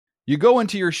You go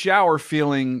into your shower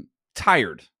feeling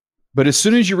tired, but as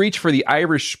soon as you reach for the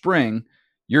Irish Spring,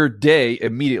 your day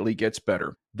immediately gets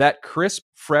better. That crisp,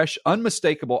 fresh,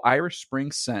 unmistakable Irish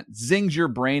Spring scent zings your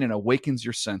brain and awakens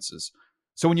your senses.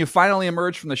 So when you finally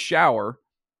emerge from the shower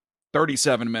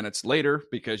 37 minutes later,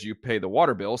 because you pay the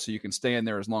water bill so you can stay in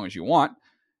there as long as you want,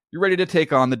 you're ready to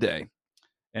take on the day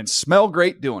and smell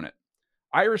great doing it.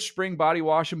 Irish Spring Body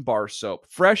Wash and Bar Soap.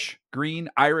 Fresh, green,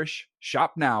 Irish.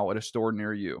 Shop now at a store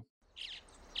near you.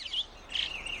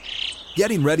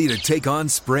 Getting ready to take on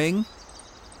spring?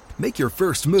 Make your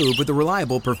first move with the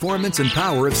reliable performance and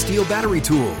power of Steel battery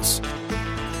tools.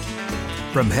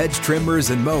 From hedge trimmers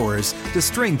and mowers to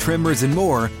string trimmers and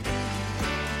more,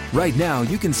 right now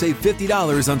you can save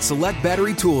 $50 on select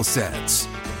battery tool sets.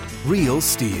 Real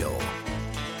Steel.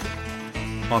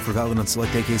 Offer valid on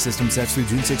select AK system sets through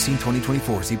June 16,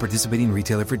 2024. See participating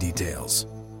retailer for details.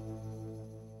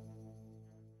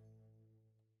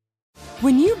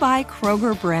 When you buy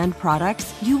Kroger brand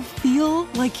products, you feel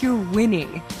like you're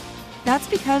winning. That's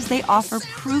because they offer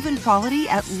proven quality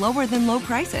at lower than low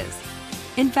prices.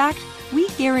 In fact, we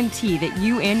guarantee that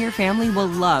you and your family will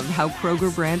love how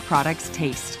Kroger brand products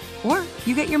taste, or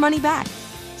you get your money back.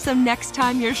 So next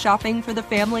time you're shopping for the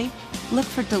family, look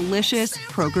for delicious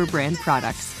Kroger brand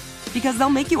products, because they'll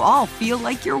make you all feel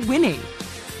like you're winning.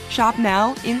 Shop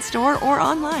now, in-store, or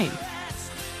online.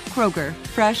 Kroger,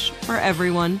 fresh for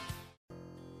everyone.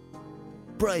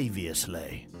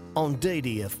 Previously on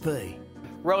DDFP.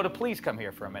 Rhoda, please come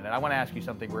here for a minute. I want to ask you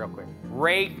something real quick.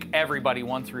 Rate everybody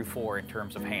 1 through 4 in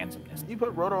terms of handsomeness. You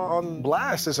put Rhoda on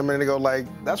blast just a minute ago, like,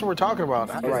 that's what we're talking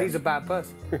about. Right. He's a bad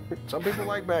person. Some people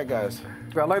like bad guys.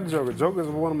 I like the Joker. Joker's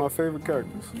one of my favorite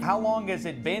characters. How long has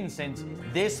it been since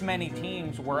this many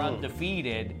teams were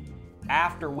undefeated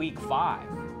after week 5?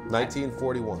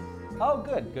 1941. Oh,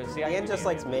 good. Good. See, Ian just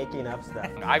likes making up stuff.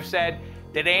 I've said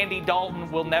that Andy Dalton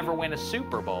will never win a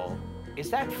Super Bowl. Is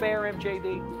that fair,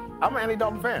 MJD? I'm an Andy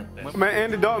Dalton fan. Man,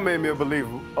 Andy Dalton made me a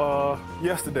believer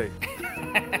yesterday.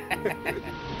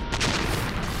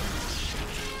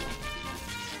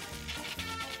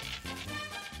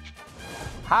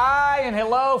 Hi and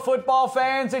hello, football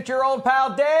fans. It's your old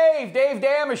pal Dave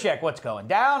Dameshek. What's going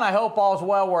down? I hope all's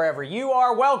well wherever you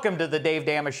are. Welcome to the Dave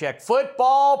Dameshek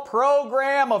football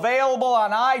program, available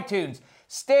on iTunes,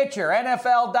 Stitcher,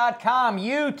 NFL.com,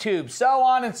 YouTube, so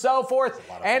on and so forth.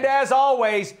 And as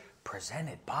always,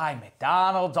 presented by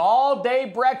McDonald's. All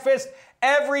day breakfast,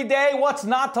 every day. What's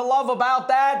not to love about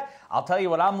that? I'll tell you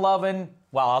what I'm loving.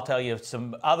 Well, I'll tell you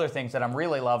some other things that I'm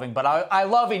really loving, but I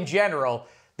love in general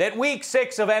that week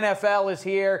 6 of NFL is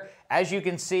here. As you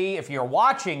can see, if you're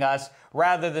watching us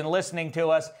rather than listening to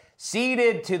us,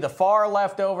 seated to the far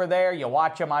left over there, you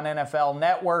watch them on NFL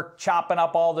Network, chopping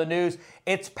up all the news.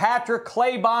 It's Patrick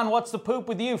Claybon. What's the poop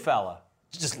with you, fella?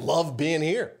 Just love being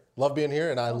here. Love being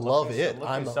here, and I love it.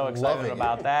 I'm so excited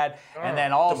about that. And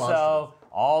then also,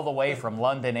 all the way from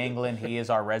London, England, he is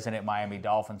our resident Miami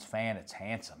Dolphins fan. It's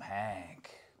Handsome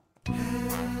Hank.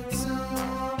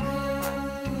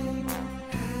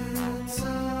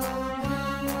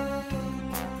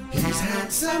 He's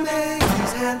handsome Hank,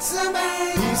 he's handsome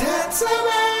Hank, he's handsome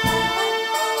Hank.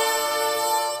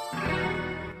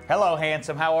 Hello,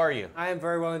 handsome. How are you? I am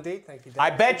very well indeed. Thank you, Dave. I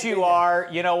bet you are.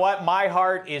 You know what? My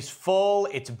heart is full.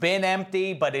 It's been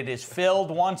empty, but it is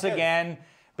filled once again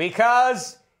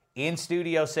because in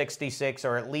Studio 66,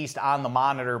 or at least on the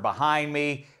monitor behind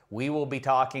me, we will be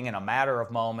talking in a matter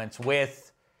of moments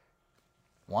with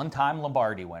one-time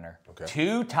Lombardi winner,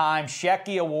 two-time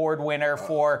Shecky Award winner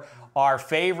for our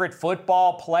favorite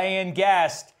football playing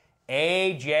guest,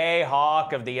 A.J.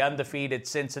 Hawk of the undefeated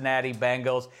Cincinnati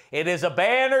Bengals. It is a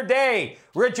banner day.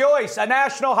 Rejoice, a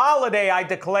national holiday, I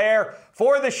declare,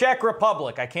 for the Czech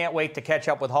Republic. I can't wait to catch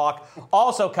up with Hawk.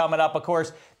 Also coming up, of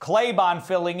course, Claybon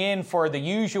filling in for the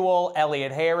usual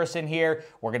Elliot Harrison here.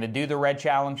 We're going to do the Red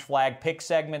Challenge Flag pick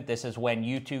segment. This is when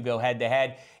you two go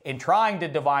head-to-head in trying to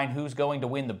divine who's going to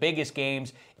win the biggest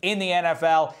games in the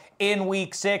NFL. In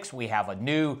Week 6, we have a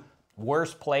new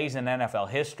worst plays in NFL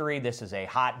history. This is a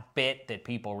hot bit that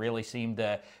people really seem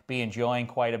to be enjoying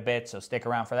quite a bit, so stick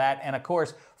around for that. And of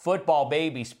course, Football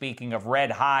Baby, speaking of red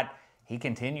hot, he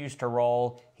continues to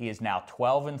roll. He is now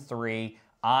 12-3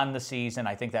 on the season.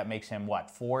 I think that makes him,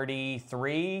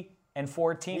 43-14?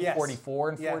 Yes.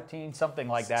 44-14, something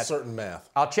like that. Certain math.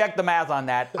 I'll check the math on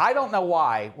that. I don't know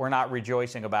why we're not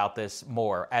rejoicing about this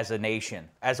more as a nation,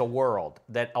 as a world,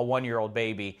 that a one-year-old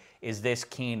baby is this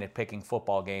keen at picking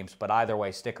football games. But either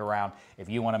way, stick around. If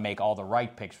you want to make all the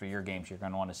right picks for your games, you're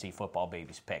going to want to see Football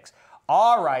Baby's picks.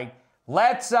 All right,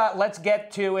 let's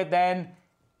get to it then.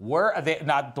 We're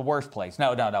not the worst place.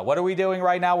 No. What are we doing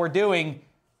right now? We're doing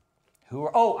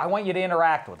I want you to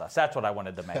interact with us. That's what I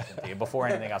wanted to mention to you before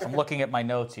anything else. I'm looking at my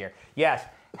notes here. Yes,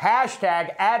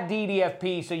 hashtag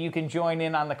 @DDFP so you can join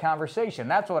in on the conversation.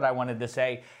 That's what I wanted to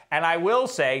say. And I will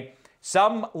say,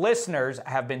 some listeners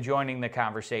have been joining the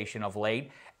conversation of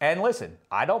late. And listen,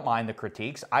 I don't mind the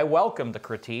critiques. I welcome the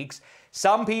critiques.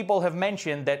 Some people have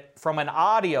mentioned that from an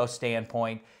audio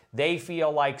standpoint, they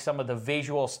feel like some of the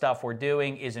visual stuff we're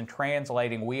doing isn't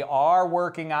translating. We are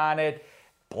working on it.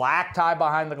 Black Tie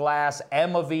Behind the Glass,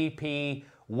 Emma VP,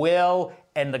 Will,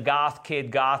 and the Goth Kid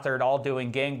Gothard all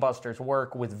doing gangbusters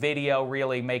work with video,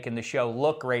 really making the show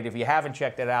look great. If you haven't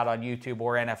checked it out on YouTube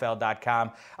or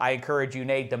NFL.com, I encourage you,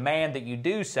 Nate, demand that you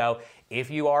do so. If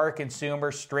you are a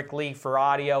consumer strictly for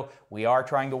audio, we are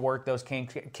trying to work those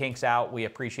kinks out. We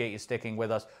appreciate you sticking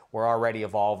with us. We're already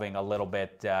evolving a little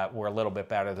bit. We're a little bit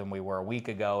better than we were a week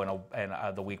ago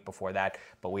and the week before that.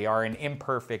 But we are an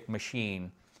imperfect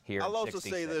machine. I'll also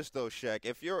say this though, Shaq.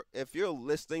 If you're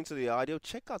listening to the audio,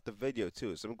 check out the video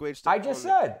too. Some great stuff. I just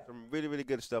said some really, really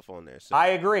good stuff on there. So. I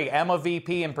agree. Emma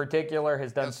VP in particular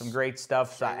has done some great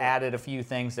stuff. So added a few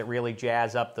things that really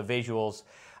jazz up the visuals.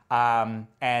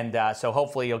 So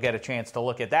hopefully you'll get a chance to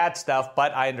look at that stuff,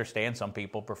 but I understand some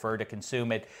people prefer to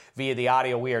consume it via the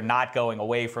audio. We are not going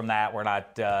away from that. We're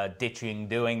not ditching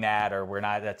doing that, or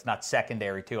that's not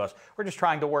secondary to us. We're just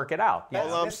trying to work it out.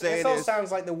 All I'm saying this all sounds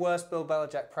like the worst Bill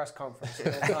Belichick press conference.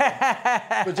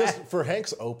 But just for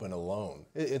Hank's Open alone,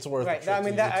 it's worth it. I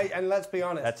mean, and let's be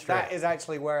honest, that is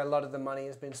actually where a lot of the money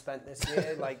has been spent this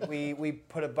year. Like we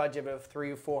put a budget of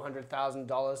 $300,000 or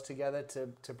 $400,000 together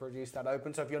to produce that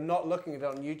Open. So if you're not looking at it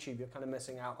on YouTube, you're kind of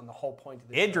missing out on the whole point of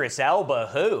the Idris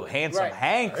Elba, Handsome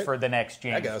Hank for the next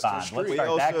James Bond. We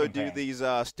also do these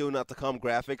Still Not to Come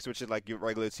graphics, which is like your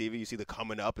regular TV. You see the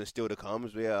coming up and still to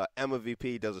comes. Emma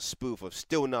VP does a spoof of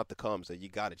Still Not to Come that you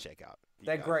got to check out.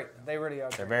 They're great. They really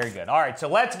are. They're very good. All right, so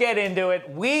let's get into it.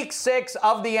 Week 6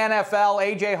 of the NFL.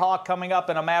 AJ Hawk coming up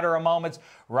in a matter of moments.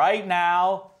 Right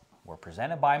now, we're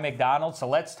presented by McDonald's, so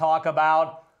let's talk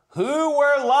about who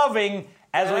we're loving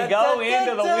as we go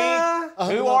into the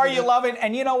week. Who are you loving?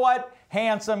 And you know what,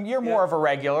 Handsome, you're more of a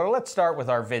regular. Let's start with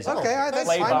our visitor. Okay, that's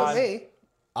fine with me.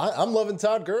 I'm loving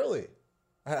Todd Gurley.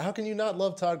 How can you not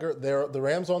love Todd Gurley? The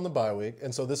Rams on the bye week,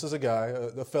 and so this is a guy,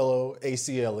 a fellow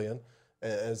ACLian.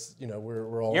 As you know,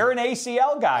 we're all. You're an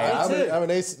ACL guy. I'm an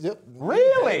ACL. Yep.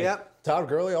 Really? Yep. Todd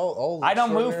Gurley, all I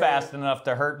don't move fast enough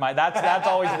to hurt my. That's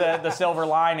always the silver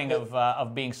lining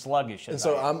of being sluggish. And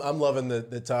so I'm loving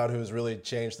that Todd, who has really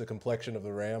changed the complexion of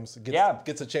the Rams,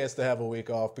 gets a chance to have a week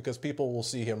off, because people will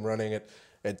see him running at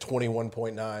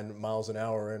 21.9 miles an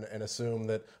hour and assume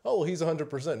that, he's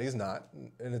 100%. He's not,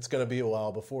 and it's going to be a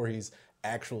while before he's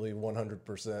actually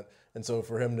 100%. And so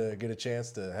for him to get a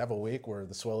chance to have a week where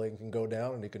the swelling can go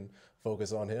down and he can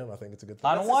focus on him, I think it's a good thing.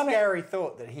 That's a scary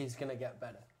thought that he's going to get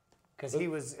better. Because he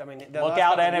was, look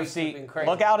out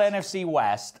NFC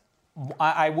West.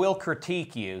 I will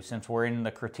critique you, since we're in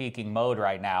the critiquing mode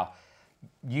right now.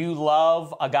 You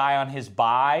love a guy on his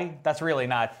bye. That's really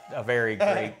not a very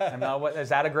great. Is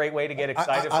that a great way to get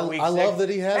excited for week 6? I love that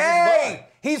he has his bye.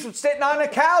 He's sitting on the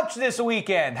couch this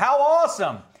weekend. How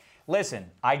awesome.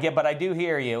 Listen, but I do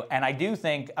hear you, and I do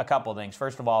think a couple things.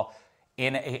 First of all,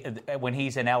 when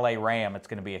he's an LA Ram, it's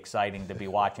going to be exciting to be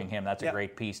watching him. That's a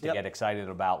great piece to get excited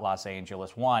about. Los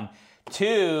Angeles. 1,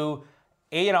 2.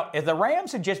 If the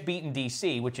Rams had just beaten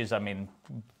DC, which is,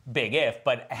 big if,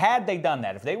 but had they done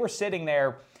that, if they were sitting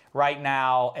there right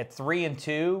now at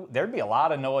 3-2, there'd be a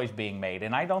lot of noise being made,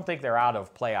 and I don't think they're out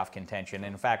of playoff contention.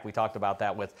 In fact, we talked about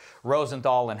that with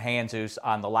Rosenthal and Hanzus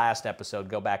on the last episode.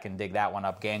 Go back and dig that one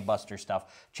up. Gangbuster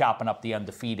stuff, chopping up the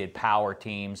undefeated power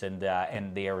teams and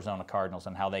the Arizona Cardinals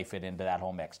and how they fit into that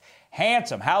whole mix.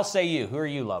 Handsome, how say you? Who are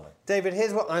you loving? David,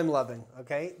 here's what I'm loving,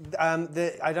 okay? I don't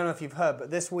know if you've heard, but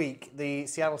this week, the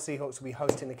Seattle Seahawks will be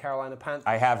hosting the Carolina Panthers.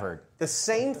 I have heard. The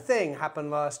same thing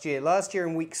happened last year. Last year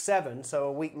in week 7, so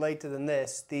a week later than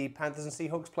this, the Panthers and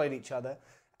Seahawks played each other.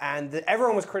 And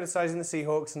everyone was criticizing the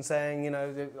Seahawks and saying,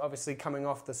 they're obviously coming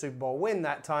off the Super Bowl win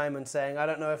that time, and saying, I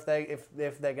don't know if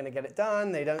they're going to get it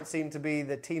done. They don't seem to be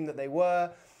the team that they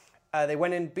were. They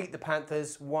went in, beat the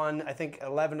Panthers, won, I think,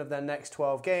 11 of their next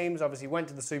 12 games, obviously went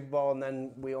to the Super Bowl, and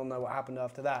then we all know what happened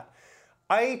after that.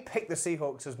 I picked the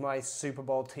Seahawks as my Super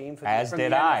Bowl team from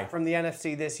the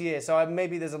NFC this year. So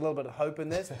maybe there's a little bit of hope in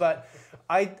this, but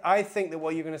I think that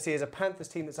what you're going to see is a Panthers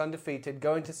team that's undefeated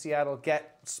going to Seattle,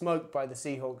 get smoked by the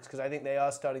Seahawks, because I think they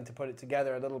are starting to put it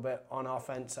together a little bit on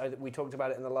offense. We talked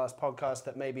about it in the last podcast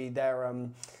that maybe their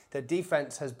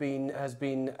defense has been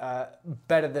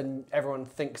better than everyone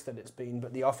thinks that it's been,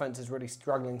 but the offense is really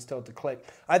struggling still to click.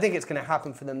 I think it's going to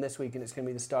happen for them this week, and it's going to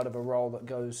be the start of a roll that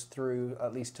goes through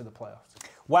at least to the playoffs.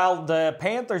 Well, the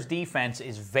Panthers' defense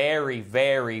is very,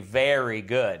 very, very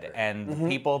good, and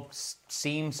people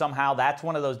seem somehow that's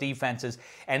one of those defenses.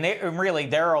 And really,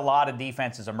 there are a lot of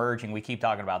defenses emerging. We keep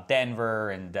talking about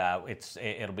Denver, and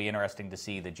it'll be interesting to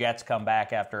see the Jets come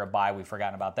back after a bye. We've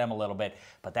forgotten about them a little bit,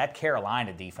 but that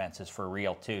Carolina defense is for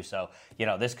real too. So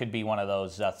this could be one of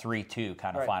those 3-2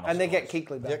 kind of final. And they scores. get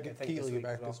Kuechly back. Yeah, Kuechly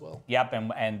back as well. Yep,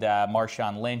 and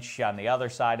Marshawn Lynch on the other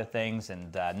side of things,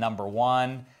 and number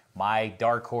one. My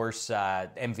dark horse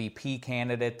MVP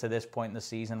candidate to this point in the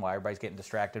season, while everybody's getting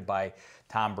distracted by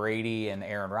Tom Brady and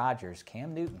Aaron Rodgers,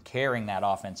 Cam Newton carrying that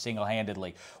offense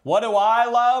single-handedly. What do I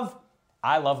love?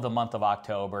 I love the month of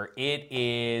October. It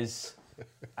is,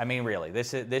 I mean, really,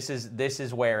 this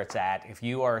is where it's at. If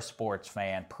you are a sports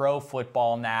fan, pro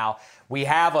football now, we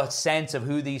have a sense of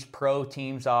who these pro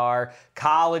teams are.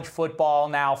 College football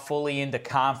now fully into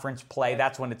conference play.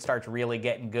 That's when it starts really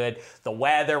getting good. The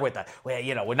weather we're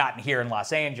not here in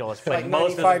Los Angeles, but like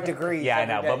 95 degrees. Yeah, I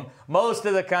know, but most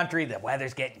of the country, the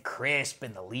weather's getting crisp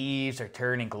and the leaves are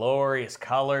turning glorious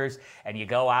colors, and you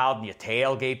go out and you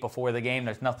tailgate before the game.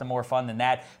 There's nothing more fun than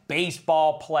that.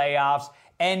 Baseball playoffs.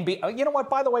 You know what,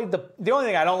 by the way, the only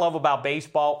thing I don't love about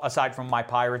baseball, aside from my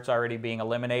Pirates already being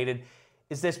eliminated,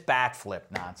 is this bat flip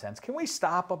nonsense. Can we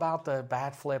stop about the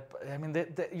bat flip? I mean,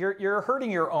 you're hurting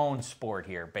your own sport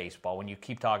here, baseball, when you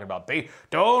keep talking about,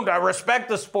 don't respect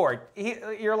the sport.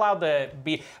 You're allowed to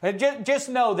be, just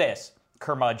know this,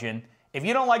 curmudgeon. If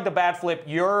you don't like the bat flip,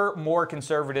 you're more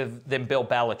conservative than Bill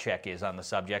Belichick is on the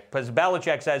subject, because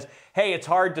Belichick says, hey, it's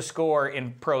hard to score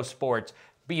in pro sports,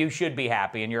 but you should be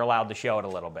happy, and you're allowed to show it a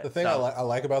little bit. The thing I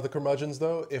like about the curmudgeons,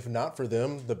 though, if not for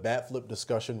them, the bat flip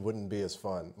discussion wouldn't be as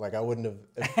fun. Like, I wouldn't have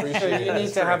appreciated it. You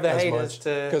need to have the haters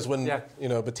to... Because when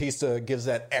Batista gives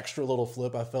that extra little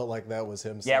flip, I felt like that was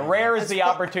him. Yeah, rare is the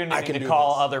opportunity to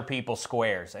call other people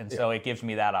squares, and so it gives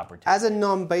me that opportunity. As a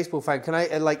non-baseball fan, can I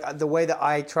the way that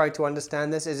I try to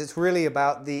understand this is it's really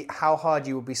about how hard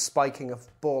you will be spiking a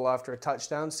ball after a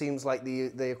touchdown. Seems like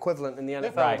the equivalent in the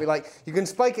NFL would be like, you can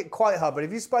spike it quite hard, but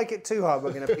if you spike it too hard,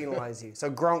 we're going to penalize you.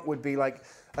 So Gronk would be like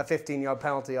a 15-yard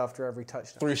penalty after every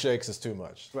touchdown. 3 shakes is too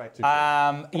much. Right.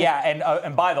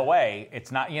 And by the way,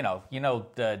 it's not,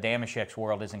 the Damashek's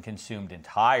world isn't consumed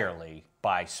entirely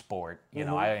by sport. You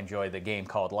know, I enjoy the game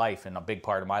called life, and a big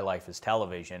part of my life is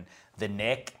television. The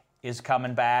Nick is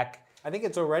coming back. I think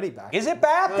it's already back. Is it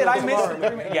back? Did I miss it?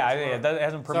 Yeah, it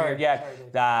hasn't premiered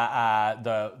yet.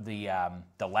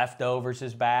 The Leftovers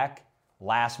is back.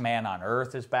 Last Man on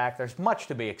Earth is back. There's much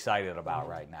to be excited about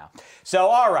right now. So,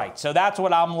 all right. So that's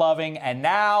what I'm loving. And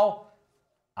now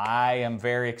I am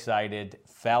very excited.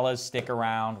 Fellas, stick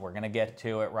around. We're going to get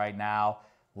to it right now.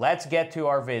 Let's get to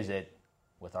our visit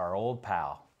with our old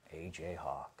pal, A.J.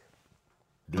 Hawk.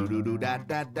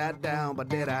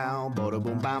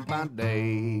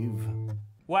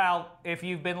 Well, if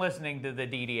you've been listening to the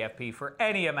DDFP for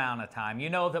any amount of time, you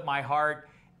know that my heart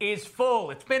is full.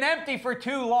 It's been empty for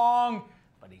too long,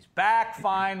 but he's back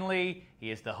finally.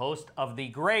 He is the host of the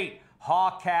great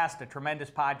Hawkcast, a tremendous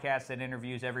podcast that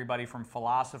interviews everybody from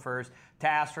philosophers to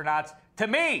astronauts to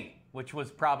me, which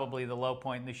was probably the low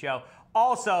point in the show.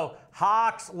 Also,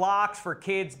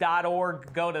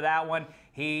 HawksLocksForKids.org. Go to that one.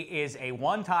 He is a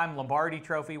one-time Lombardi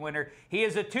Trophy winner. He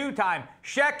is a 2-time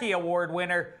Shecky Award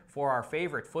winner for our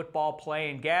favorite football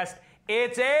playing guest.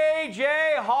 It's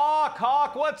A.J. Hawk.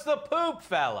 Hawk, what's the poop,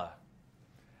 fella?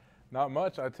 Not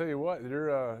much. I tell you what,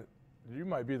 you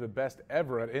might be the best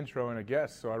ever at introing a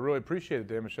guest, so I really appreciate it,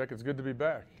 Damashek. It's good to be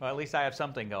back. Well, at least I have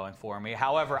something going for me.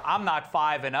 However, I'm not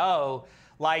 5-0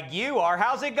 like you are.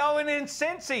 How's it going in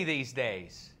Cincy these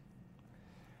days?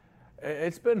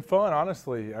 It's been fun,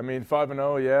 honestly. I mean,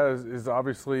 5-0, is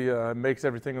obviously makes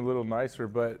everything a little nicer,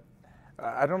 but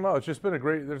I don't know. It's just been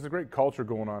there's a great culture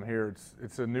going on here.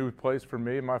 It's a new place for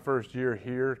me. My first year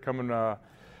here, coming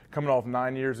off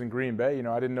 9 years in Green Bay. You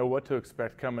know, I didn't know what to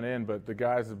expect coming in, but the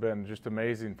guys have been just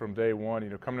amazing from day one. You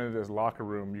know, coming into this locker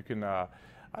room, you can, I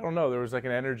don't know, there was like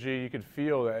an energy. You could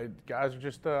feel that guys are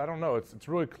just, I don't know. It's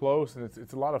really close, and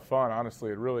it's a lot of fun, honestly.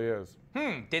 It really is.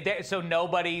 So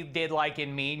nobody did like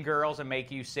in Mean Girls and make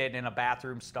you sit in a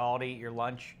bathroom stall to eat your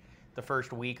lunch the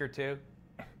first week or two?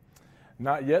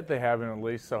 Not yet, they haven't at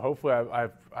least. So hopefully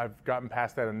I've gotten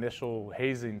past that initial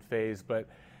hazing phase, but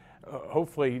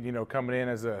hopefully, coming in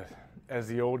as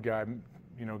the old guy,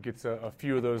 gets a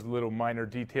few of those little minor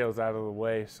details out of the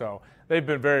way. So they've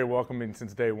been very welcoming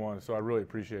since day one, so I really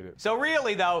appreciate it. So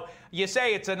really, though, you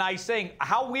say it's a nice thing.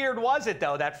 How weird was it,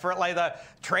 though, that for like the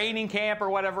training camp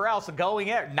or whatever else, going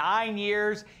in 9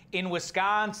 years in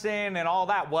Wisconsin and all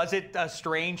that, was it a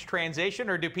strange transition,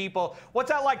 or do people, what's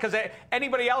that like? Because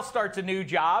anybody else starts a new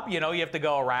job, you have to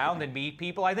go around and meet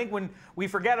people. I think when we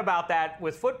forget about that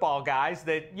with football guys,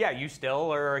 that, yeah, you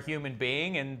still are a human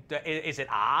being, and is it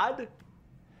odd?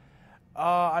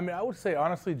 I would say,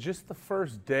 honestly, just the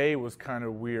first day was kind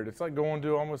of weird. It's like going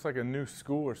to almost like a new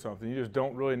school or something. You just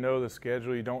don't really know the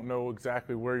schedule. You don't know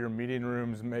exactly where your meeting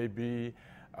rooms may be.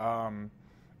 And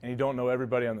you don't know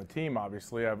everybody on the team,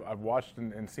 obviously. I've watched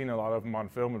and seen a lot of them on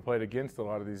film and played against a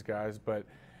lot of these guys. But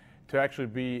to actually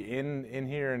be in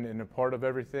here and a part of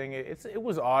everything, it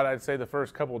was odd, I'd say, the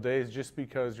first couple of days, just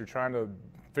because you're trying to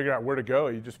figure out where to go.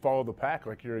 You just follow the pack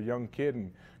like you're a young kid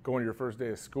and going to your first day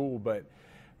of school. But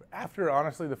after,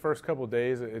 honestly, the first couple of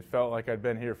days, it felt like I'd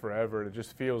been here forever. It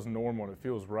just feels normal and it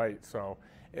feels right. So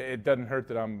it doesn't hurt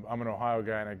that I'm an Ohio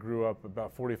guy and I grew up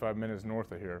about 45 minutes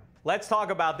north of here. Let's talk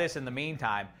about this in the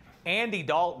meantime. Andy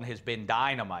Dalton has been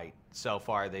dynamite so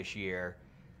far this year.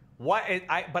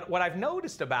 But what I've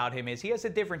noticed about him is he has a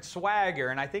different swagger,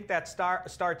 and I think that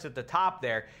starts at the top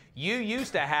there. You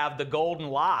used to have the golden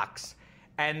locks,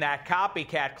 and that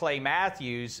copycat Clay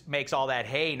Matthews makes all that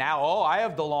hay. Now, I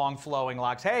have the long flowing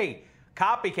locks. Hey,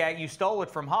 copycat, you stole it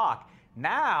from Hawk.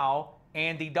 Now,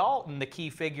 Andy Dalton, the key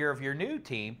figure of your new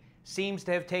team, seems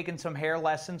to have taken some hair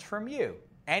lessons from you.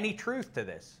 Any truth to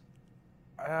this?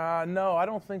 No, I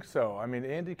don't think so. I mean,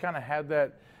 Andy kind of had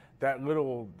that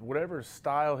little, whatever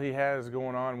style he has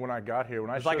going on when I got here.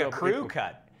 It's like a crew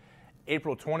cut.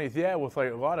 April 20th, yeah, with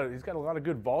like he's got a lot of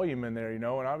good volume in there, and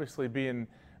obviously being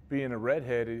a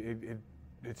redhead,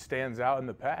 it stands out in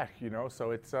the pack,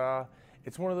 So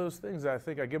it's one of those things that I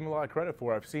think I give him a lot of credit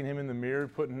for. I've seen him in the mirror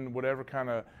putting whatever kind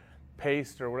of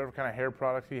paste or whatever kind of hair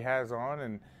product he has on,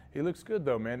 and he looks good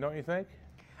though, man, don't you think?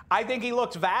 I think he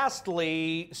looks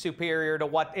vastly superior to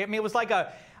it was like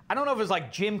I don't know if it was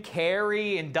like Jim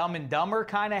Carrey in Dumb and Dumber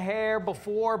kind of hair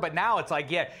before, but now it's like,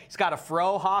 yeah, he's got a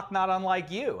fro hawk, not unlike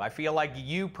you. I feel like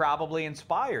you probably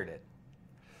inspired it.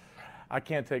 I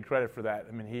can't take credit for that.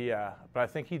 I mean, but I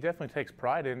think he definitely takes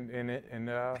pride in it, and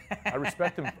I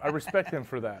respect him. I respect him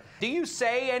for that. Do you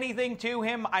say anything to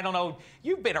him? I don't know.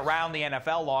 You've been around the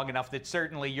NFL long enough that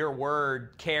certainly your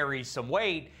word carries some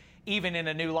weight, even in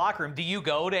a new locker room. Do you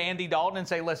go to Andy Dalton and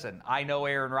say, listen, I know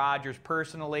Aaron Rodgers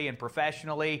personally and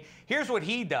professionally. Here's what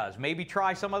he does. Maybe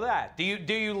try some of that. Do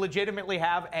you legitimately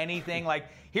have anything like,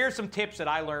 here's some tips that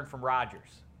I learned from Rodgers?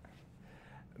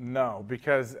 No,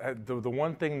 because the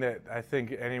one thing that I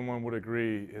think anyone would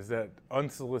agree is that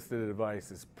unsolicited advice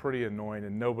is pretty annoying,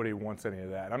 and nobody wants any of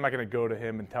that. I'm not going to go to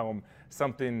him and tell him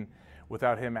something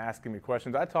without him asking me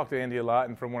questions. I talked to Andy a lot,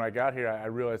 and from when I got here, I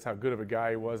realized how good of a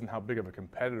guy he was and how big of a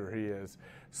competitor he is.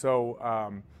 So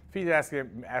if he'd ask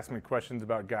me questions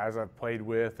about guys I've played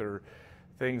with or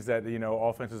things that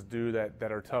offenses do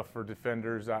that are tough for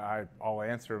defenders, I'll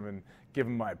answer them and give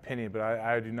them my opinion, but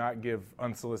I do not give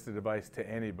unsolicited advice to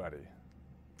anybody.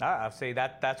 I'll say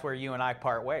that's where you and I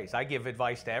part ways. I give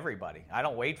advice to everybody. I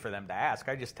don't wait for them to ask.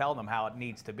 I just tell them how it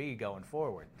needs to be going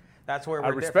forward. That's where we're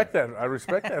different. I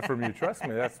respect that from you. Trust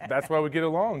me. That's why we get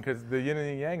along, because the yin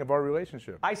and the yang of our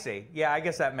relationship. I see. Yeah, I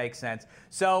guess that makes sense.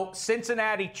 So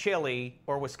Cincinnati chili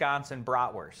or Wisconsin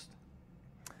bratwurst?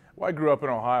 Well, I grew up in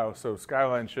Ohio, so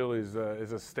Skyline Chili is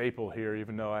a staple here,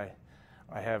 even though I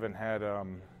haven't had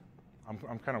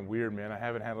I'm kind of weird, man. I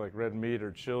haven't had like red meat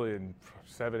or chili in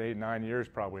 7, 8, 9 years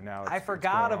probably now. I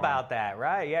forgot about that,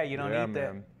 right? Yeah, you don't eat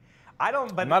that. I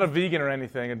don't. But I'm not a vegan or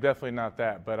anything, and definitely not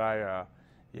that. But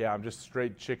I'm just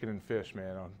straight chicken and fish,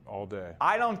 man, all day.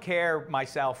 I don't care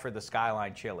myself for the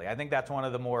Skyline chili. I think that's one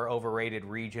of the more overrated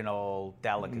regional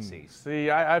delicacies. See,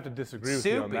 I have to disagree with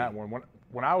you on that one.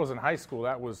 When I was in high school,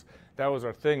 that was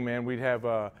our thing, man.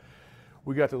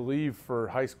 We got to leave for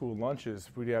high school lunches.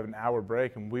 We'd have an hour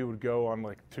break, and we would go on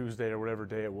like Tuesday or whatever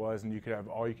day it was, and you could have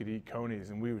all you could eat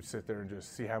conies, and we would sit there and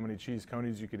just see how many cheese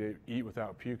conies you could eat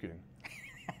without puking.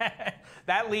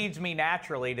 That leads me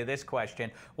naturally to this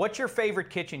question. What's your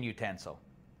favorite kitchen utensil?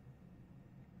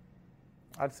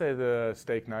 I'd say the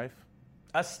steak knife.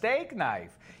 A steak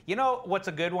knife. You know what's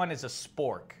a good one is a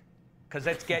spork. Because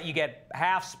you get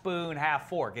half spoon, half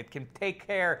fork. It can take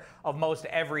care of most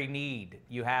every need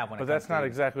you have when it comes to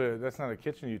that's not a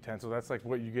kitchen utensil. That's like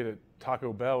what you get at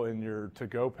Taco Bell in your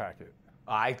to-go packet.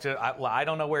 I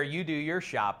don't know where you do your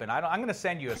shopping. I'm going to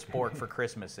send you a spork for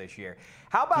Christmas this year.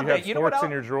 How about that? You know what?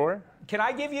 In your drawer? Can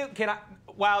I give you?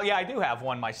 Well, yeah, I do have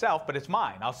one myself, but it's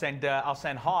mine. I'll send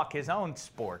Hawk his own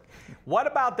spork. What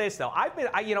about this though?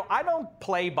 I don't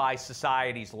play by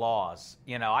society's laws.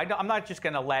 I'm not just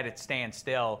going to let it stand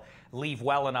still, leave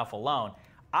well enough alone.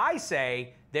 I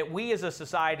say that we as a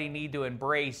society need to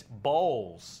embrace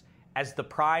bowls as the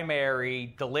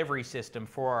primary delivery system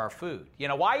for our food.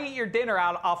 Why eat your dinner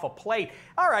out off a plate?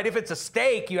 All right, if it's a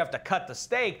steak, you have to cut the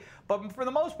steak. But for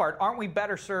the most part, aren't we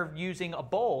better served using a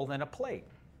bowl than a plate?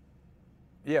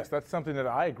 Yes, that's something that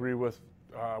I agree with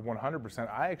 100%.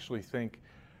 I actually think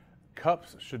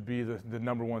cups should be the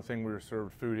number one thing we are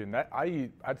served food in.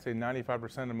 I'd say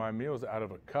 95% of my meals out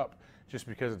of a cup, just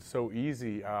because it's so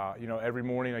easy. Every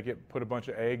morning I put a bunch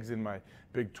of eggs in my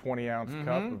big 20-ounce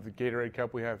cup, of the Gatorade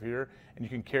cup we have here, and you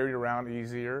can carry it around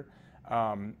easier.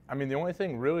 The only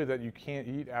thing really that you can't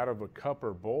eat out of a cup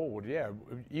or bowl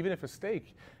even if a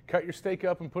steak, cut your steak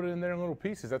up and put it in there in little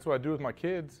pieces. That's what I do with my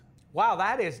kids. Wow,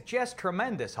 that is just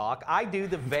tremendous, Hawk. I do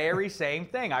the very same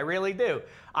thing. I really do.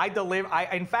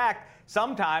 In fact,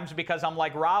 sometimes, because I'm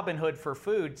like Robin Hood for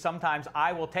food, sometimes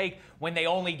I will take, when they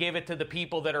only give it to the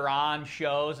people that are on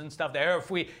shows and stuff,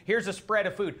 here's a spread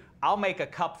of food, I'll make a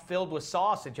cup filled with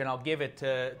sausage and I'll give it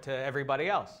to everybody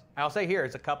else. I'll say,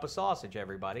 here's a cup of sausage,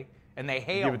 everybody. And they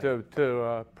hail me. Give it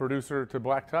to producer, to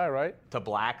Black Tie, right? To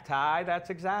Black Tie, that's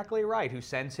exactly right, who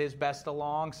sends his best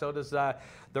along. So does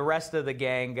the rest of the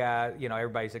gang.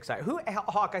 Everybody's excited.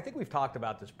 Hawk, I think we've talked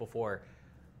about this before.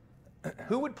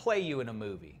 Who would play you in a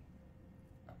movie?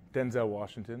 Denzel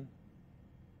Washington.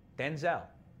 Denzel.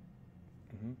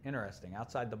 Interesting.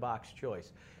 Outside the box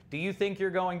choice. Do you think you're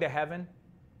going to heaven?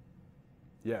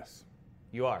 Yes.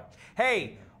 You are.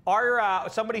 Hey,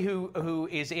 somebody who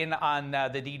is in on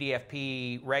the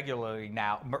DDFP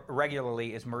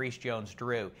regularly is Maurice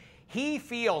Jones-Drew. He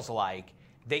feels like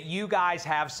that you guys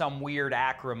have some weird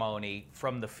acrimony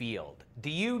from the field.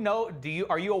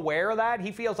 Are you aware of that?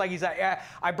 He feels like he's like, yeah,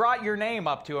 I brought your name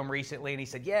up to him recently, and he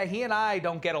said, yeah, he and I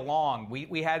don't get along.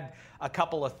 We had a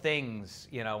couple of things,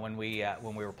 when we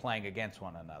were playing against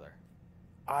one another.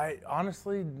 I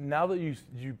honestly, now that you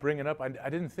bring it up, I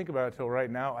didn't think about it till right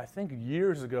now. I think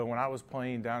years ago when I was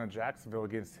playing down in Jacksonville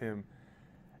against him,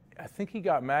 I think he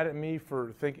got mad at me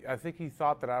I think he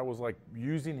thought that I was like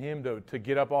using him to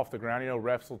get up off the ground.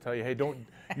 Refs will tell you, hey, don't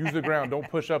use the ground, don't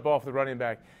push up off the running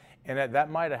back. And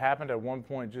that might have happened at one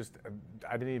point.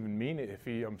 I didn't even mean it.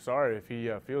 I'm sorry if he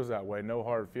feels that way. No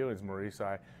hard feelings, Maurice.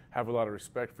 I have a lot of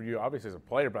respect for you, obviously as a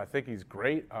player, but I think he's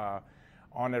great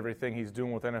on everything he's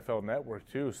doing with NFL Network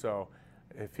too. So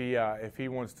if he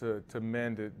wants to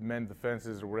mend the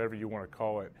fences or whatever you want to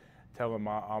call it, tell him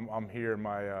I'm here.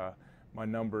 My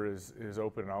number is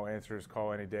open, and I'll answer his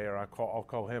call any day, or I'll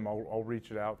call him. I'll reach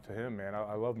it out to him, man.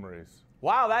 I love Maurice.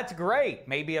 Wow, that's great.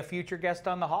 Maybe a future guest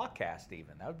on the Hawkcast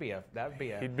even. That would be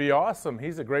a. He'd be awesome.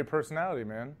 He's a great personality,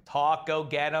 man. Hawk, go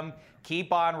get him.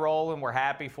 Keep on rolling. We're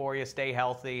happy for you. Stay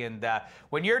healthy, and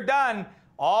when you're done,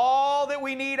 all that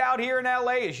we need out here in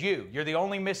LA is you. You're the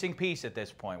only missing piece at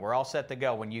this point. We're all set to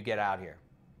go when you get out here.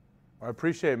 I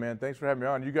appreciate it, man. Thanks for having me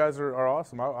on. You guys are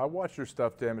awesome. I watch your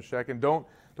stuff, Damashek, and don't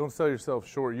sell yourself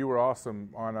short. You were awesome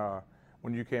on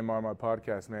when you came on my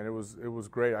podcast, man. It was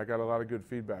great. I got a lot of good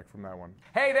feedback from that one.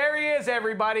 Hey, there he is,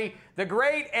 everybody. The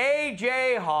great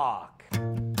A.J. Hawk.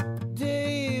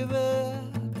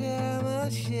 David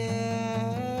Damashek.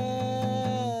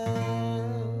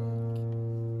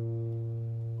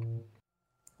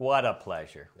 What a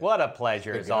pleasure. What a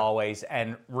pleasure as always.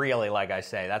 And really, like I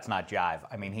say, that's not jive.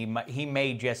 I mean, he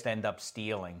may just end up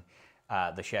stealing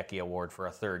the Shecky Award for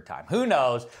a third time. Who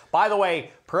knows? By the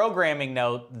way, programming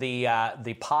note, the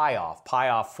Pie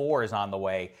Off 4 is on the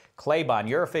way. Claybon,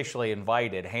 you're officially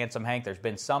invited. Handsome Hank, there's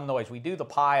been some noise. We do the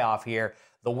Pie Off here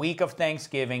the week of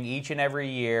Thanksgiving each and every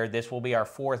year. This will be our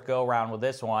fourth go-around with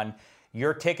this one.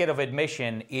 Your ticket of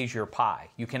admission is your pie.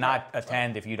 You cannot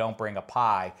attend if you don't bring a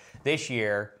pie. This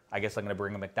year, I guess I'm going to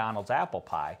bring a McDonald's apple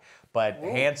pie. But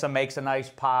Handsome makes a nice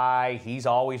pie. He's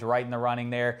always right in the running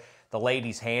there. The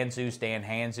ladies, Hanzus, Dan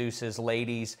Hanzus'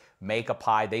 ladies, make a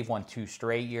pie. They've won 2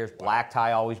 straight years. Black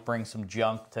Tie always brings some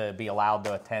junk to be allowed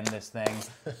to attend this thing.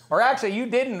 Or actually, you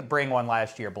didn't bring one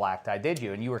last year, Black Tie, did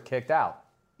you? And you were kicked out.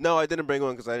 No, I didn't bring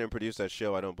one because I didn't produce that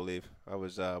show, I don't believe.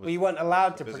 Well, you weren't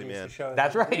allowed to produce the show.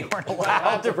 That's right, you weren't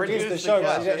allowed to produce the show.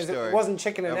 It wasn't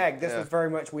chicken and egg. This was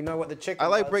very much, we know what the chicken I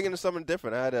like was. bringing something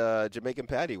different. I had a Jamaican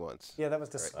patty once. Yeah, that was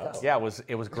disgusting. Yeah,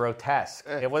 it was grotesque.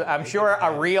 It was. I'm sure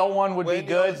a real one would be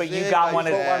good, but you got one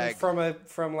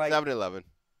from like 7-Eleven.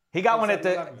 He got one at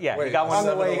the Wait, he got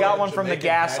one. He got one from the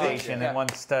gas station and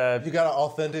wants to. You got an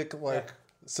authentic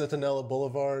Centinela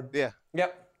Boulevard. Yeah.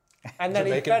 Yep. And then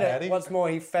Jamaican he fed patty? it. What's more,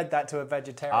 he fed that to a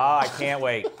vegetarian. Oh, I can't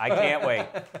wait. I can't wait.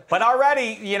 But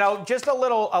already, just a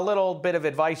little bit of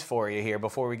advice for you here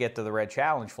before we get to the Red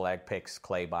Challenge Flag picks,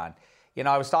 Claybon.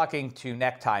 I was talking to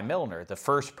Necktie Milner, the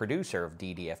first producer of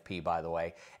DDFP, by the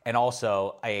way, and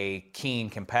also a keen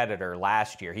competitor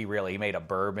last year. He made a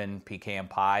bourbon pecan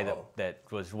pie that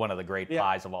was one of the great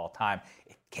pies of all time.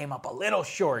 It came up a little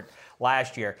short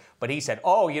last year, but he said,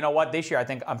 "Oh, you know what? This year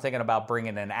I'm thinking about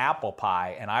bringing an apple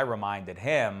pie." And I reminded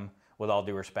him, with all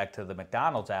due respect to the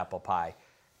McDonald's apple pie,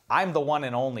 I'm the one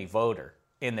and only voter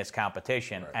in this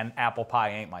competition, and apple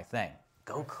pie ain't my thing.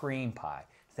 Go cream pie.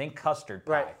 Think custard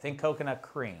pie. Right. Think coconut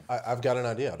cream. I've got an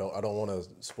idea. I don't want to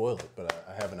spoil it, but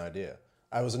I have an idea.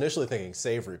 I was initially thinking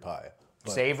savory pie.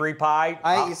 Savory pie?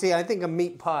 I think a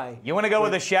meat pie. You want to go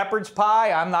with a shepherd's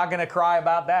pie? I'm not going to cry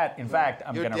about that. In fact,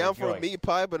 I'm going to rejoice. You're down for a meat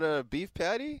pie but a beef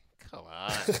patty? Come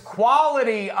on.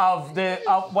 Quality of the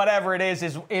whatever it is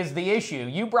the issue.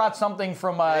 You brought something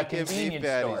from a convenience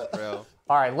store. Bro.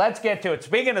 All right, let's get to it.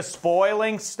 Speaking of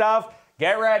spoiling stuff,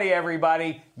 get ready,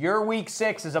 everybody. Your Week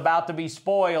 6 is about to be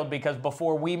spoiled because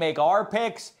before we make our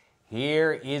picks,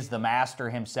 here is the master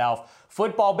himself.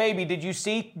 Football Baby, did you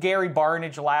see Gary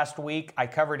Barnidge last week? I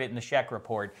covered it in the Sheck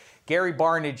Report. Gary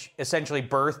Barnidge essentially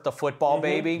birthed the Football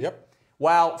Baby. Yep.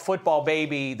 Well, Football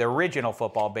Baby, the original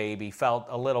Football Baby, felt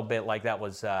a little bit like that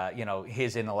was,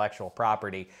 his intellectual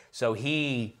property. So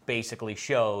he basically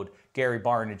showed Gary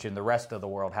Barnidge and the rest of the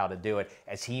world how to do it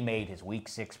as he made his Week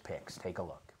 6 picks. Take a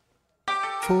look.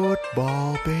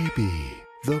 Football Baby,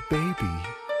 the baby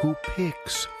who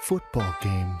picks football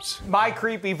games. My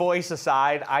creepy voice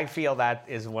aside, I feel that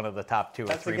is one of the top 2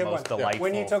 or 3 most delightful.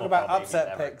 When you talk about upset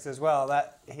ever. picks as well,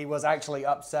 that he was actually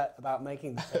upset about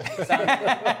making the pick.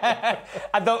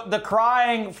 The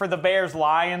crying for the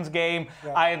Bears-Lions game,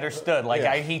 I understood.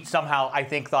 He somehow, I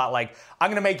think, thought, I'm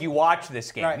going to make you watch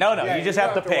this game. Right. No, Yeah, you just you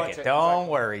have to don't have to pick watch it. it. Don't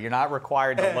worry. You're not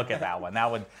required to look at that one.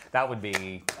 That would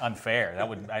be unfair.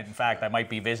 In fact, I might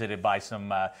be visited by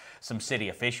some city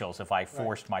officials if I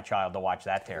forced my child to watch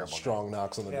that terrible Strong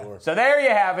knocks on the door. So there you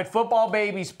have it. Football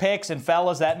Baby's picks. And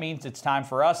fellas, that means it's time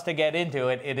for us to get into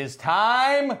it. It is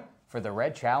time for the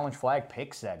Red Challenge Flag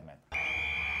pick segment.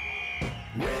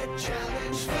 Red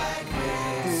Challenge Flag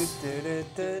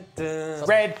picks.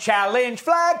 Red Challenge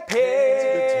Flag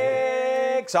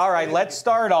picks. All right, let's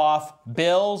start off.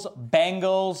 Bills,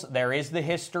 Bengals. There is the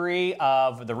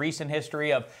recent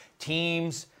history of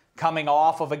teams coming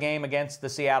off of a game against the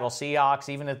Seattle Seahawks.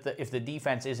 Even if the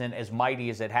defense isn't as mighty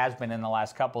as it has been in the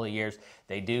last couple of years,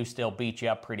 they do still beat you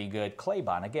up pretty good.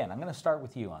 Claybon, again, I'm going to start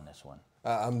with you on this one.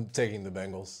 I'm taking the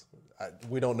Bengals.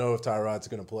 We don't know if Tyrod's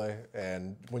going to play,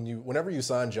 and whenever you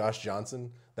sign Josh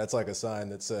Johnson, that's like a sign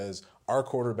that says our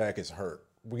quarterback is hurt.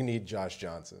 We need Josh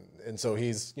Johnson, and so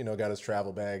he's got his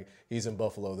travel bag. He's in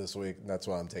Buffalo this week, and that's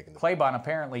why I'm taking the Claybon.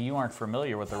 Apparently, you aren't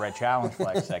familiar with the Red Challenge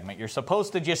Flag segment. You're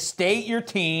supposed to just state your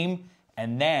team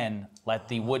and then let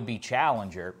the would-be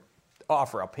challenger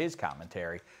offer up his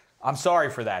commentary. I'm sorry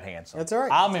for that, Hanson. That's all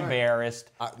right. I'm embarrassed.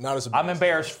 Not as I'm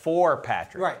embarrassed for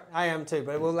Patrick. Right, I am too,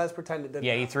 but let's pretend it didn't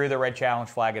Yeah, he happen. threw the Red Challenge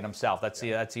Flag at himself. That's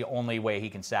the only way he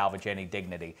can salvage any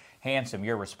dignity. Handsome,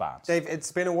 your response. Dave,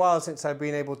 it's been a while since I've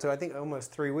been able to, I think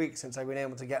almost 3 weeks since I've been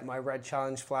able to get my Red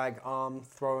Challenge Flag arm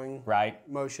throwing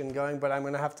motion going, but I'm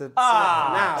going to have to sit it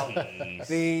for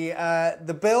now.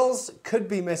 The Bills could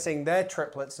be missing their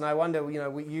triplets, and I wonder,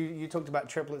 you talked about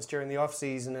triplets during the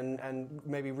offseason and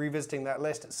maybe revisiting that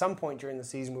list at some point during the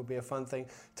season would be a fun thing.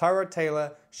 Tyrod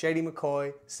Taylor, Shady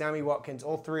McCoy, Sammy Watkins,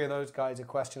 all 3 of those guys are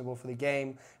questionable for the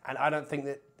game, and I don't think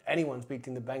that anyone's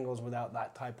beating the Bengals without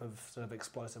that type of sort of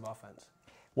explosive offense.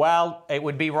 Well, it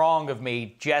would be wrong of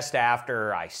me just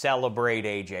after I celebrate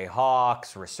A.J.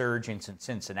 Hawk's resurgence in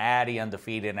Cincinnati,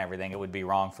 undefeated and everything. It would be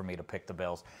wrong for me to pick the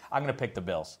Bills. I'm going to pick the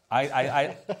Bills.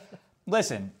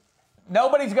 Listen,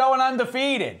 nobody's going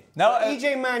undefeated. No,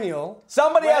 E.J. Manuel.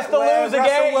 Somebody has to lose a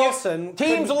game. Wilson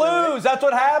Teams lose. That's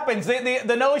what happens.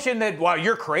 The notion that,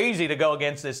 you're crazy to go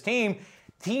against this team.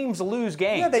 Teams lose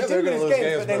games. Yeah, they do lose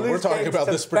games, but they lose we're talking games about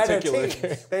to this better particular teams.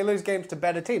 game. They lose games to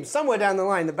better teams. Somewhere down the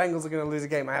line, the Bengals are going to lose a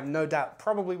game. I have no doubt.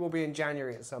 Probably will be in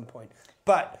January at some point.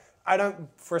 But I don't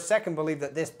for a second believe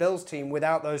that this Bills team,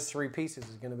 without those 3 pieces,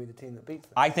 is going to be the team that beats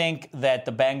them. I think that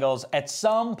the Bengals, at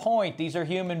some point, these are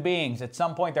human beings. At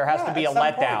some point, there has to be a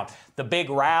letdown. Point. The big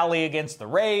rally against the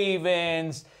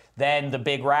Ravens, then the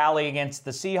big rally against the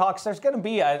Seahawks. There's going to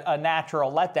be a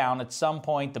natural letdown at some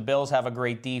point. The Bills have a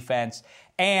great defense.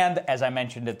 And, as I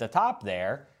mentioned at the top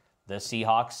there, The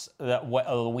Seahawks,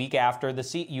 the week after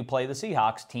you play the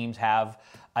Seahawks, teams have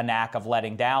a knack of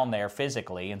letting down there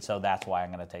physically, and so that's why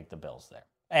I'm going to take the Bills there.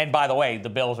 And by the way, the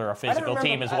Bills are a physical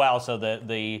team as well, so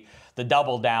the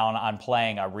double down on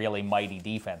playing a really mighty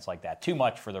defense like that. Too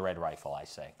much for the Red Rifle, I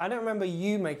say. I don't remember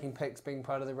you making picks being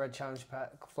part of the Red Challenge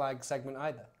Flag segment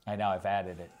either. I know, I've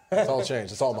added it. It's all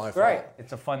changed. It's all my fault. Right.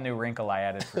 It's a fun new wrinkle I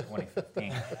added for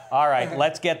 2015. All right,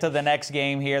 let's get to the next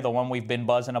game here, the one we've been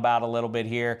buzzing about a little bit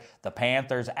here. The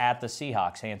Panthers at the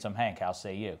Seahawks. Handsome Hank, how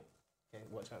say you? Okay,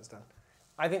 watch how it's done.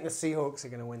 I think the Seahawks are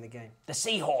going to win the game. The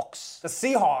Seahawks. The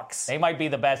Seahawks. They might be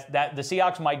the best. The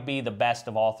Seahawks might be the best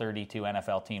of all 32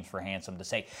 NFL teams for Handsome to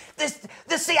say.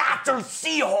 The Seattle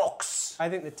Seahawks. I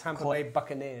think the Tampa Bay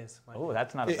Buccaneers. Oh,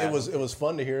 that's not a bad It was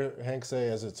fun to hear Hank say,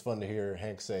 as it's fun to hear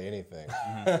Hank say anything.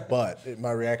 But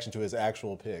my reaction to his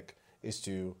actual pick is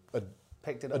to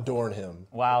adorn him.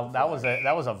 Wow, that was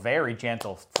a very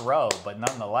gentle throw, but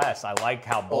nonetheless, I like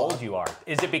how bold you are.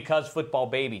 Is it because Football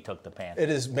Baby took the Panthers? It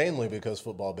is mainly because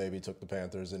Football Baby took the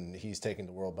Panthers, and he's taking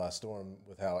the world by storm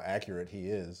with how accurate he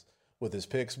is with his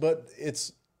picks. But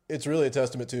it's really a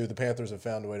testament to the Panthers have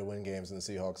found a way to win games, and the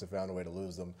Seahawks have found a way to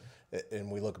lose them. And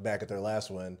we look back at their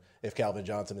last win. If Calvin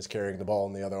Johnson is carrying the ball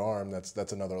in the other arm,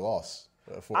 that's another loss.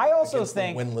 I also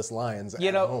think the winless Lions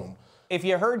at home. If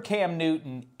you heard Cam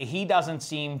Newton, he doesn't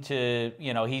seem to,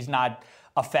 he's not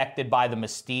affected by the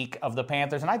mystique of the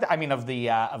Panthers, and I mean of the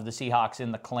Seahawks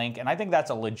in the clink, and I think that's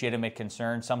a legitimate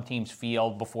concern. Some teams feel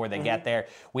before they get there,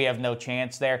 we have no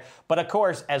chance there. But of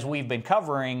course, as we've been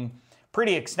covering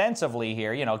pretty extensively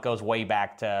here, it goes way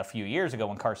back to a few years ago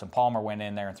when Carson Palmer went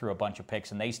in there and threw a bunch of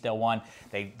picks, and they still won.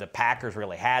 The Packers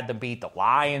really had them beat. The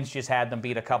Lions just had them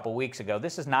beat a couple weeks ago.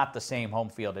 This is not the same home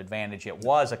field advantage it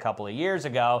was a couple of years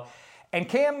ago. And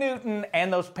Cam Newton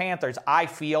and those Panthers, I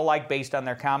feel like, based on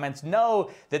their comments, know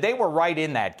that they were right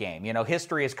in that game.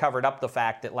 History has covered up the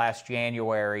fact that last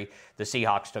January the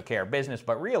Seahawks took care of business.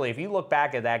 But really, if you look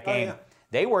back at that game,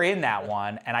 they were in that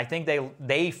one. And I think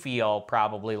they feel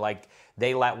probably like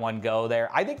they let one go there.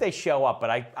 I think they show up, but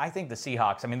I think the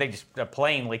Seahawks, they just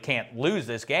plainly can't lose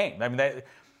this game.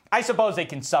 I suppose they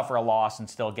can suffer a loss and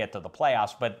still get to the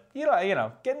playoffs. But,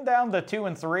 getting down to 2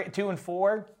 and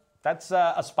 4, that's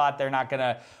a spot they're not going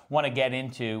to want to get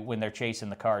into when they're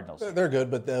chasing the Cardinals. They're good,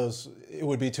 but it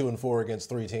would be 2 and 4 against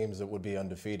 3 teams that would be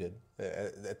undefeated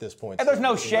at this point. And there's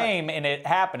no shame in it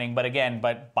happening,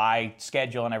 but by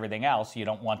schedule and everything else, you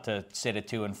don't want to sit at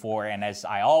 2 and 4. And as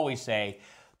I always say,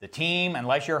 the team,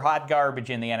 unless you're hot garbage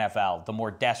in the NFL, the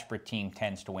more desperate team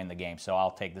tends to win the game. So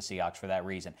I'll take the Seahawks for that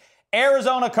reason.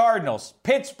 Arizona Cardinals,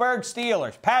 Pittsburgh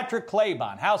Steelers, Patrick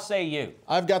Claybon. How say you?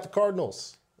 I've got the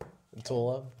Cardinals.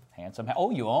 Handsome. Oh,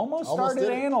 you almost started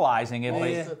analyzing it,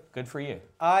 but good for you.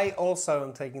 I also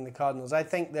am taking the Cardinals. I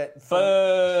think that...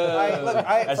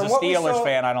 As a Steelers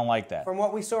fan, I don't like that. From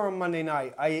what we saw on Monday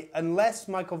night, unless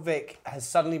Michael Vick has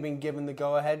suddenly been given the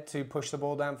go-ahead to push the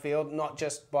ball downfield, not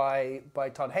just by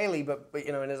Todd Haley, but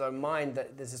in his own mind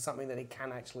that this is something that he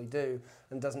can actually do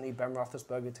and doesn't need Ben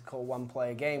Roethlisberger to call one play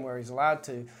a game where he's allowed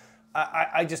to.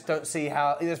 I just don't see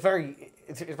how it's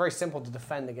very simple to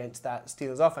defend against that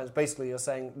Steelers offense. Basically, you're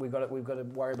saying we've got to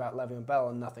worry about Le'Veon Bell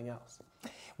and nothing else.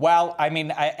 Well,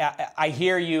 I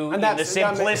hear you. And the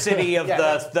simplicity of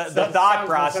the thought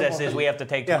process is we have to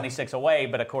take 26 away,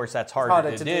 but of course that's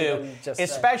harder to do.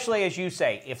 Especially as you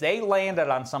say, if they landed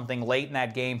on something late in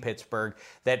that game, Pittsburgh,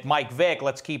 that Mike Vick,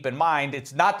 let's keep in mind,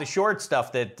 it's not the short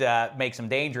stuff that makes him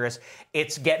dangerous.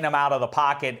 It's getting him out of the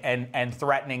pocket and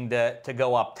threatening to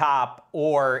go up top,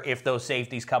 or if those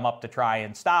safeties come up to try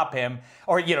and stop him,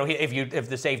 or if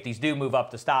the safeties do move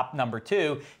up to stop number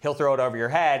 2, he'll throw it over your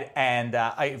head, and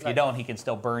if you don't, he can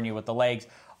still burn you with the legs.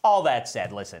 All that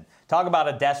said, listen, talk about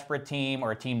a desperate team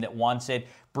or a team that wants it.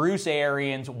 Bruce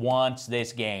Arians wants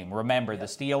this game. Remember, the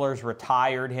Steelers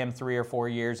retired him 3 or 4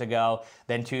 years ago.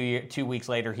 Then 2 weeks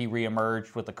later, he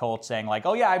reemerged with the Colts saying like,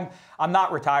 oh yeah, I'm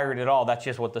not retired at all. That's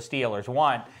just what the Steelers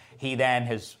want. He then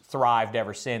has thrived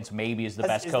ever since. Maybe is the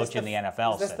best coach in the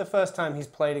NFL. Is this the first time he's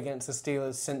played against the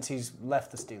Steelers since he's left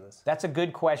the Steelers? That's a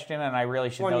good question, and I really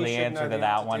should know the answer to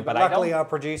that one. But luckily, our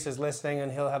producer's listening,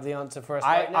 and he'll have the answer for us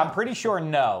right now. I'm pretty sure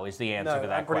no is the answer to that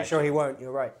question. I'm pretty sure he won't.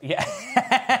 You're right. Yeah.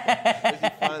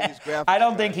 I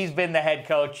don't think he's been the head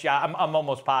coach. I'm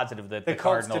almost positive that the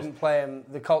Colts Cardinals didn't play him.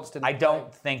 The Colts didn't. I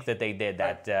don't think that they did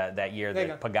that year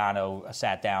that Pagano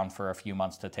sat down for a few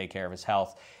months to take care of his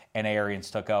health, and Arians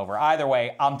took over. Either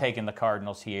way, I'm taking the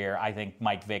Cardinals here. I think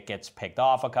Mike Vick gets picked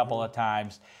off a couple of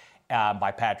times.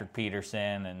 by Patrick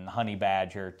Peterson and Honey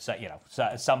Badger. So,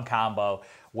 some combo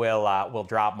will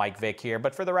drop Mike Vick here.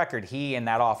 But for the record, he and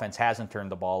that offense hasn't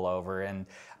turned the ball over, and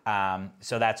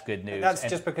so that's good news. That's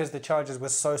just because the Chargers were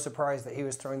so surprised that he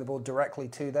was throwing the ball directly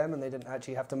to them, and they didn't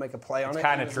actually have to make a play on it. It's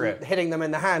kind of true. Hitting them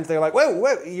in the hands, they're like,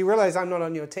 whoa, you realize I'm not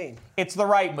on your team. It's the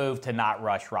right move to not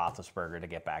rush Roethlisberger to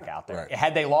get back out there. Right.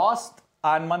 Had they lost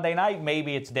on Monday night,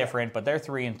 maybe it's different, but they're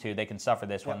 3-2. They can suffer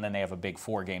this one. Then they have a big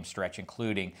 4-game stretch,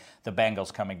 including the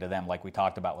Bengals coming to them, like we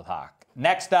talked about with Hawk.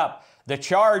 Next up, the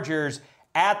Chargers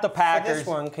at the Packers. For this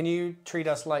one, can you treat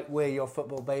us like we're your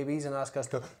football babies and ask us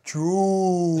to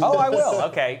choose? Oh, I will.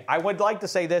 Okay. I would like to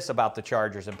say this about the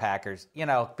Chargers and Packers,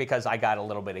 because I got a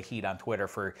little bit of heat on Twitter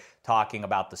for talking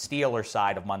about the Steelers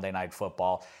side of Monday Night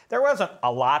Football. There wasn't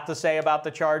a lot to say about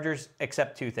the Chargers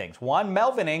except 2 things. One,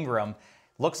 Melvin Ingram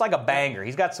looks like a banger.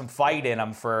 He's got some fight in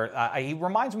him. He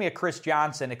reminds me of Chris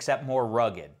Johnson, except more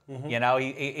rugged.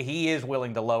 He is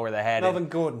willing to lower the head. Melvin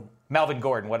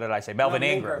Gordon. What did I say? Melvin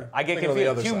Ingram. I get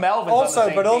confused. 2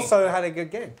 Melvins. Also had a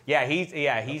good game. Yeah,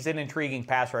 he's an intriguing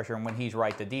pass rusher, and when he's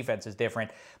right, the defense is different.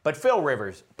 But Phil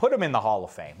Rivers, put him in the Hall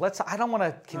of Fame. I don't want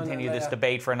to continue this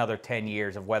debate for another 10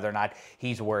 years of whether or not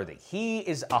he's worthy. He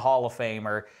is a Hall of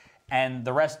Famer, and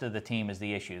the rest of the team is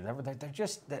the issue.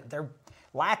 They're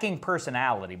lacking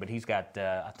personality, but he's got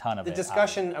a ton of it. The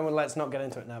discussion, and let's not get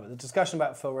into it now, but the discussion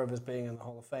about Phil Rivers being in the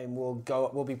Hall of Fame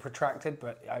will be protracted,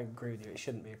 but I agree with you. It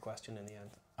shouldn't be a question in the end.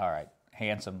 All right.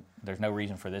 Handsome, there's no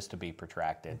reason for this to be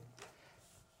protracted.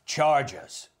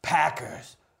 Chargers,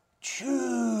 Packers,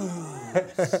 choose.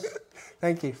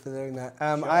 Thank you for doing that.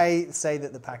 Sure. I say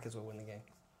that the Packers will win the game.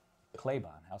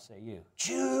 Claybon, how say you?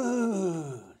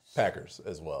 Choose. Packers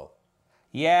as well.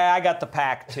 Yeah, I got the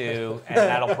Pack too, and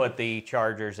that'll put the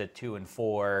Chargers at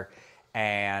 2-4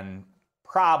 and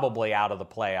probably out of the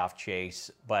playoff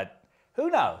chase. But who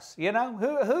knows?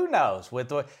 Who knows?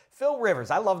 With Phil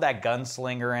Rivers, I love that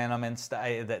gunslinger in him and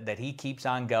that he keeps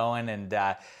on going. And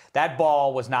that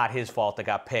ball was not his fault that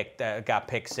got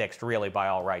pick sixed. Really, by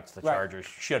all rights, the Chargers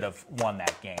should have won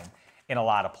that game in a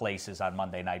lot of places on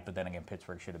Monday night. But then again,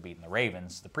 Pittsburgh should have beaten the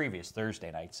Ravens the previous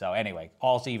Thursday night. So anyway,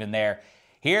 all's even there.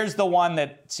 Here's the one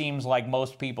that seems like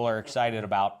most people are excited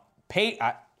about.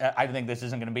 I think this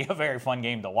isn't going to be a very fun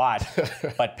game to watch.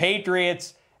 But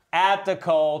Patriots at the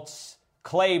Colts.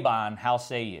 Claybon, how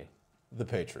say you? The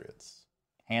Patriots.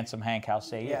 Handsome Hank, how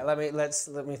say you? Yeah,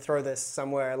 let me throw this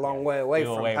somewhere a long way away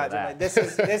from Patrick.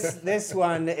 That. This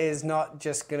one is not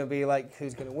just going to be like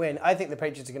who's going to win. I think the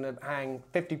Patriots are going to hang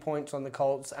 50 points on the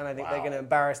Colts, and I think they're going to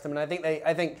embarrass them. And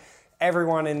I think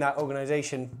everyone in that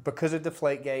organization, because of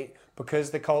Deflategate,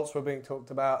 because the Colts were being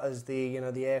talked about as the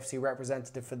AFC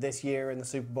representative for this year in the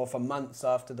Super Bowl for months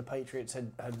after the Patriots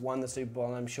had won the Super Bowl,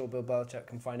 and I'm sure Bill Belichick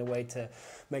can find a way to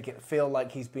make it feel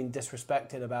like he's been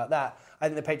disrespected about that. I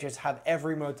think the Patriots have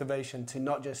every motivation to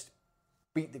not just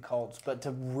beat the Colts, but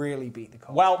to really beat the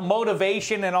Colts. Well,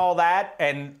 motivation and all that,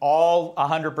 and all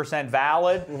 100%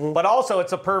 valid, but also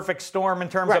it's a perfect storm in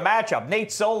terms of matchup. Nate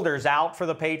Solder's out for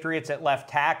the Patriots at left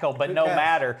tackle, but no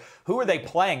matter. Who are they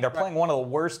playing? They're playing one of the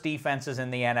worst defenses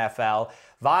in the NFL.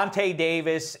 Vontae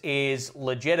Davis is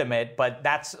legitimate, but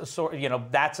that's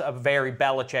a very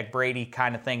Belichick Brady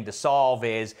kind of thing to solve.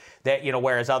 Is that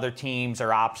whereas other teams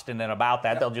are obstinate about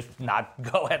that, they'll just not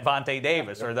go at Vontae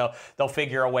Davis, or they'll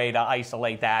figure a way to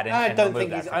isolate that. And I don't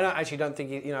think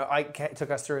Ike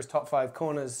took us through his top 5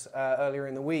 corners earlier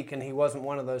in the week, and he wasn't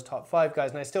one of those top 5 guys.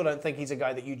 And I still don't think he's a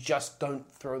guy that you just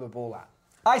don't throw the ball at.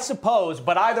 I suppose,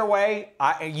 but either way,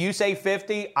 you say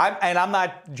 50, I'm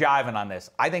not jiving on this.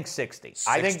 I think 60.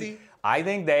 60? I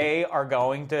think they are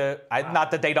going to,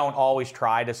 not that they don't always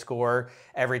try to score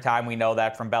every time. We know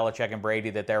that from Belichick and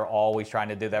Brady, that they're always trying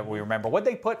to do that. We remember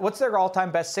what's their all-time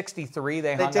best? 63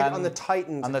 they hung did on the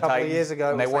Titans a couple of years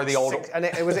ago. And they wore the old, and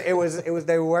it was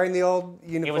they were wearing the old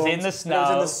uniforms. It was in the snow. It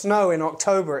was in the snow in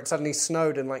October. It suddenly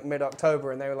snowed in like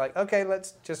mid-October, and they were like, okay,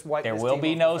 let's just wipe this team off. There will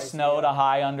be no snow to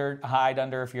hide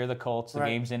under if you're the Colts. The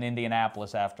game's in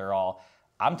Indianapolis after all.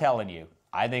 I'm telling you,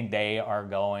 I think they are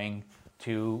going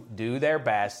to do their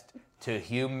best to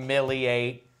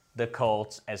humiliate the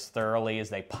Colts as thoroughly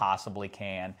as they possibly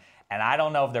can. And I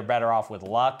don't know if they're better off with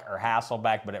Luck or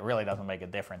Hasselbeck, but it really doesn't make a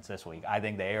difference this week. I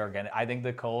think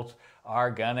the Colts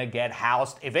are gonna get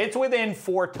housed. If it's within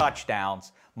 4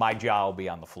 touchdowns, my jaw will be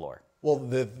on the floor. Well,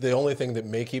 the only thing that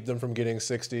may keep them from getting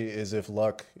 60 is if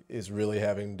Luck is really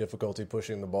having difficulty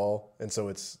pushing the ball, and so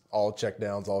it's all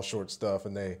checkdowns, all short stuff,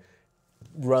 and they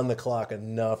run the clock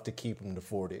enough to keep them to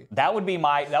 40. That would be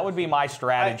my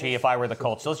strategy if I were the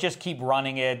Colts. So let's just keep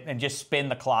running it and just spin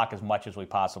the clock as much as we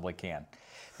possibly can.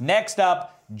 Next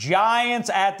up, Giants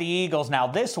at the Eagles. Now,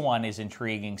 this one is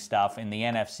intriguing stuff in the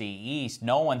NFC East.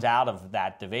 No one's out of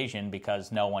that division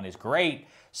because no one is great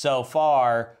so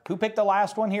far. Who picked the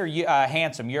last one here?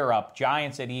 Handsome, you're up.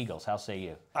 Giants at Eagles. How say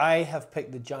you? I have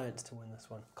picked the Giants to win this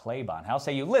one. Claybon, how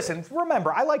say you? Listen,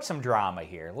 remember, I like some drama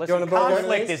here. Listen,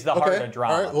 conflict is the heart of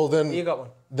drama. All right, well then, you got one.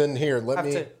 Then here, let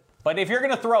me. But if you're going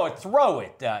to throw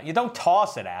it. You don't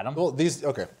toss it at him. Well,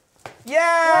 okay.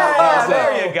 Yeah,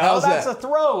 there you go. That's a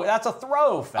throw. That's a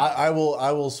throw. I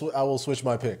will switch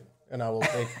my pick, and I will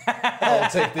take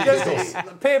the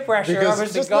Eagles. Peer pressure.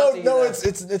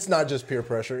 It's not just peer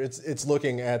pressure. It's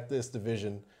looking at this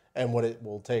division and what it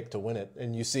will take to win it.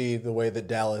 And you see the way that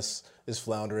Dallas is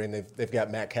floundering. They've got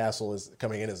Matt Castle is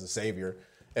coming in as the savior,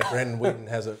 and Brandon Wheaton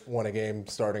hasn't won a game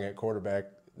starting at quarterback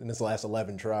in his last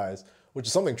 11 tries, which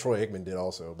is something Troy Aikman did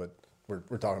also, but.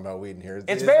 We're talking about Wheaton here.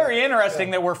 It's very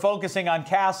interesting that we're focusing on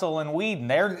Castle and Wheaton.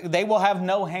 They will have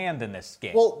no hand in this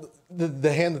game. Well,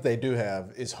 the hand that they do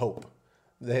have is hope.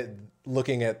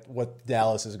 Looking at what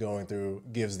Dallas is going through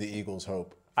gives the Eagles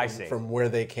hope. I see. From where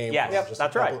they came from. Yes,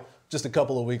 that's right. Just a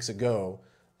couple of weeks ago,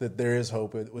 that there is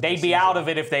hope. They'd be out of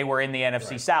it if they were in the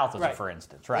NFC South, for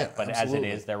instance, right? Yeah, but absolutely.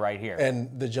 as it is, they're right here.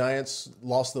 And the Giants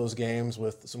lost those games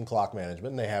with some clock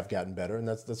management, and they have gotten better, and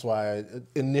that's why I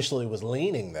initially was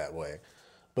leaning that way.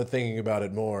 But thinking about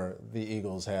it more, the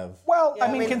Eagles have... Well,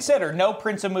 I mean, consider no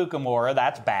Prince Amukamara.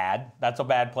 That's bad. That's a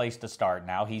bad place to start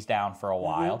now. He's down for a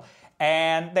while. Mm-hmm.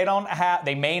 And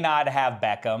they may not have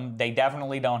Beckham. They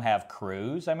definitely don't have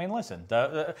Cruz. I mean, listen,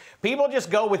 people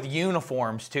just go with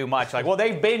uniforms too much. Like, well,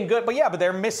 they've been good, but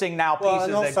they're missing now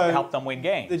pieces that help them win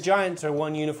games. The Giants are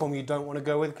one uniform you don't want to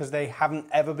go with because they haven't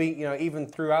ever been, even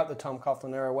throughout the Tom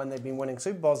Coughlin era when they've been winning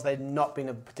Super Bowls, they've not been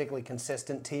a particularly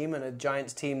consistent team, and a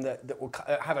Giants team that will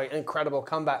have an incredible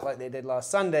comeback like they did last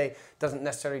Sunday doesn't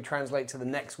necessarily translate to the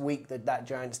next week that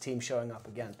Giants team showing up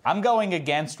again. I'm going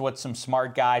against what some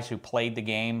smart guys who played the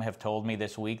game have told me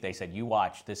this week. They said, you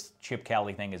watch, this Chip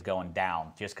Kelly thing is going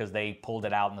down. Just because they pulled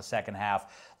it out in the second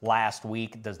half last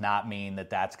week does not mean that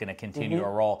that's going to continue to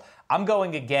roll. I'm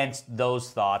going against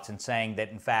those thoughts and saying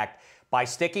that, in fact, by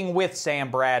sticking with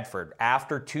Sam Bradford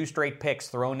after 2 straight picks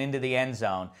thrown into the end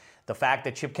zone, the fact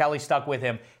that Chip Kelly stuck with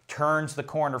him turns the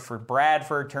corner for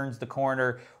Bradford, turns the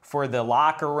corner for the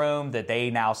locker room, that they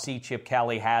now see Chip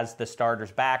Kelly has the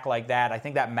starters back like that. I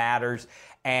think that matters.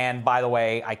 And by the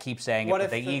way, I keep saying it,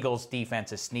 but the Eagles'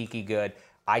 defense is sneaky good.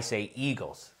 I say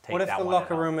Eagles take that one. What if the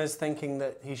locker room is thinking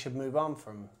that he should move on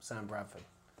from Sam Bradford?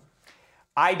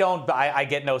 I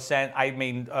get no sense. I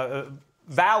mean,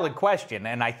 valid question.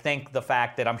 And I think the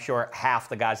fact that I'm sure half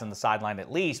the guys on the sideline,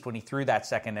 at least, when he threw that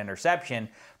second interception,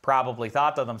 probably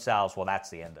thought to themselves, well, that's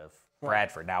the end of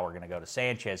Bradford. Now we're going to go to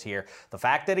Sanchez here. The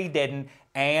fact that he didn't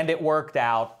and it worked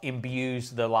out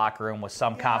imbues the locker room with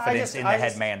some confidence in the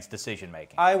head man's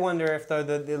decision-making. I wonder if, though,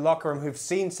 the locker room who've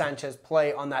seen Sanchez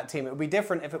play on that team, it would be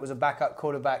different if it was a backup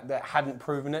quarterback that hadn't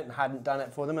proven it and hadn't done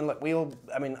it for them. And look,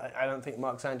 I don't think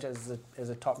Mark Sanchez is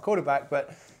a top quarterback,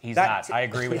 but... He's not. I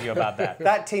agree with you about that.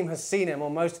 That team has seen him, or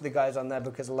most of the guys on there,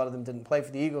 because a lot of them didn't play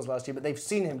for the Eagles last year, but they've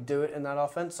seen him do it in that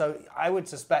offense. So I would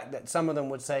suspect that some of them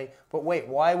would say, but wait,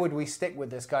 why would we stick with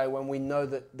this guy when we know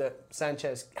that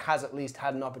Sanchez has at least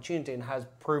had an opportunity and has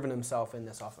proven himself in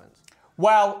this offense?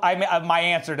 Well, my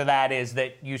answer to that is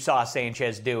that you saw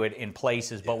Sanchez do it in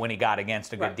places, but when he got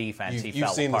against a good defense, he fell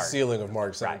apart. You've seen the ceiling of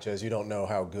Mark Sanchez. Right. You don't know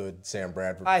how good Sam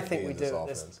Bradford I can think be we in this do.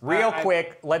 offense. Real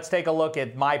quick, let's take a look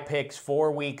at my picks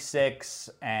for Week 6.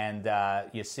 And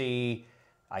you see,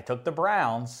 I took the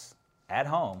Browns at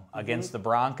home against the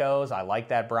Broncos. I like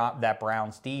that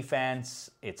Browns defense.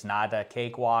 It's not a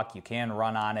cakewalk. You can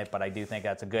run on it, but I do think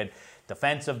that's a good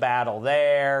defensive battle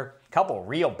there. A couple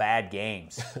real bad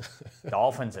games.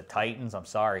 Dolphins at Titans. I'm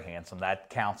sorry, Handsome. That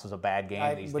counts as a bad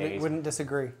game these days. I wouldn't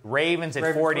disagree. Ravens at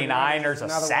 49ers.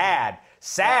 A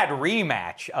sad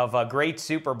rematch of a great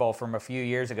Super Bowl from a few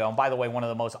years ago. And by the way, one of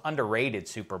the most underrated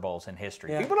Super Bowls in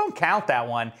history. Yeah. People don't count that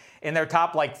one in their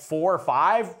top 4 or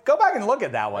 5. Go back and look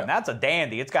at that one. That's a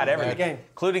dandy. It's got everything,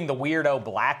 including the weirdo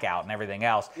blackout and everything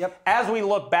else. Yep. As we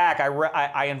look back,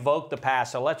 I invoked the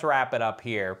past, so let's wrap it up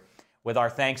here with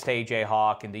our thanks to AJ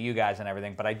Hawk and to you guys and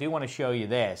everything. But I do want to show you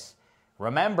this.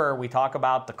 Remember, we talk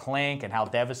about the clink and how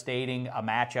devastating a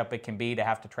matchup it can be to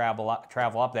have to travel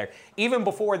up there. Even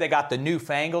before they got the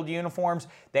newfangled uniforms,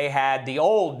 they had the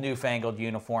old newfangled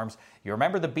uniforms. You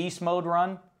remember the Beast Mode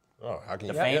run? Oh, how can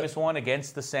you The famous one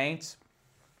against the Saints?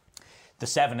 The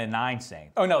 7-9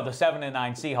 Saints. Oh no, the 7-9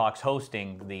 Seahawks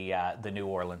hosting the New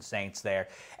Orleans Saints there.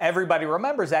 Everybody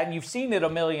remembers that, and you've seen it a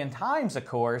million times, of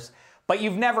course, but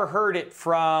you've never heard it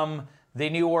from the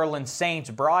New Orleans Saints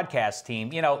broadcast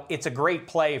team. You know, it's a great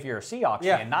play if you're a Seahawks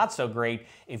fan, not so great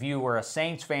if you were a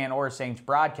Saints fan or a Saints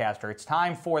broadcaster. It's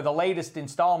time for the latest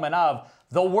installment of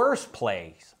the worst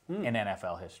plays in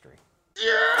NFL history.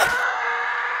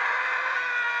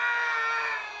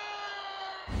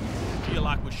 Feel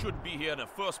like we shouldn't be here in the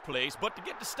first place, but to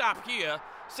get the stop here,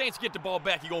 Saints get the ball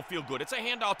back, you're going to feel good. It's a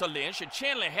handout to Lynch, and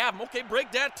Chandler have him. Okay,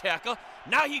 break that tackle.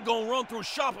 Now he going to run through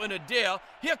Sharp and Adele.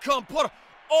 Here come Porter.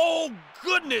 Oh,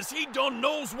 goodness, he done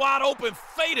nose wide open,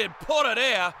 faded Porter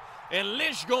there, and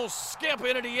Lynch going to scamper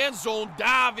into the end zone,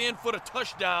 dive in for the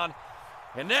touchdown,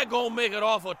 and that going to make it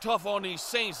awful tough on these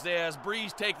Saints there as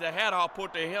Breeze take the hat off,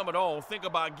 put the helmet on, think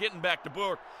about getting back to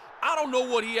Burke. I don't know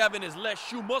what he have in his left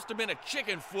shoe. Must have been a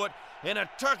chicken foot and a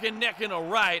turkey neck in the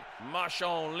right.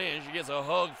 Marshawn Lynch gets a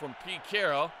hug from Pete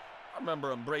Carroll. I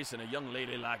remember embracing a young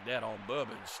lady like that on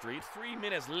Bourbon Street. 3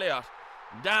 minutes left,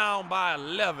 down by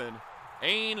 11.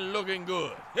 Ain't looking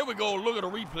good. Here we go, look at the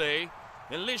replay.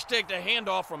 And Lynch take the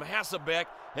handoff from Hasselbeck.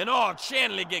 And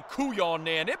Chandler get Couillon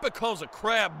there. And it becomes a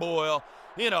crab boil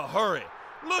in a hurry.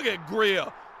 Look at Greer.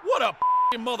 What a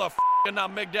motherfucker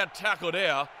not make that tackle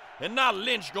there. And now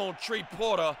Lynch gonna treat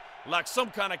Porter like some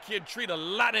kind of kid treat a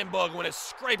lightning bug when it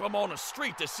scrape him on the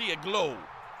street to see it glow.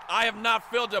 I have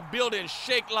not felt a building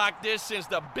shake like this since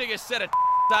the biggest set of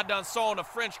I done saw in the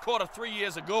French Quarter 3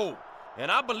 years ago.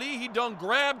 And I believe he done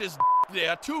grabbed his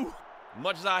there too.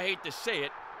 Much as I hate to say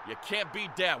it, you can't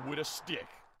beat that with a stick.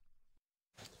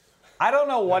 I don't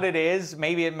know what it is.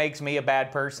 Maybe it makes me a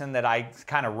bad person that I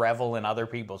kind of revel in other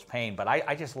people's pain, but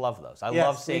I just love those. I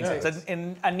love seeing it. It's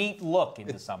a neat look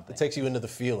into something. It takes you into the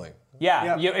feeling.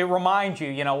 Yeah. It reminds you,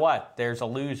 you know what, there's a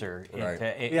loser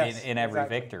in every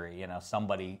victory. You know,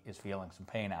 somebody is feeling some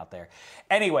pain out there.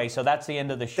 Anyway, so that's the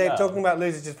end of the show. Dave, talking about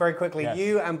losers, just very quickly,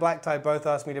 you and Black Tie both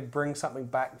asked me to bring something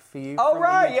back for you. Oh, from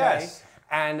right, the UK. yes.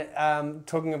 And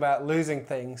talking about losing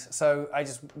things, so I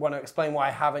just want to explain why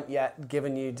I haven't yet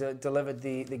delivered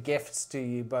the gifts to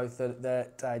you both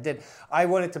that I did. I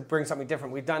wanted to bring something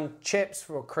different. We've done chips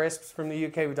or crisps from the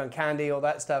UK, we've done candy, all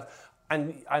that stuff.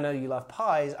 And I know you love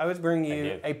pies. I was bringing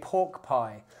you a pork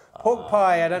pie. Pork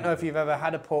pie, I don't know if you've ever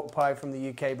had a pork pie from the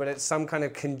UK, but it's some kind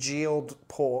of congealed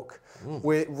pork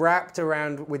wrapped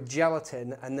around with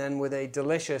gelatin and then with a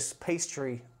delicious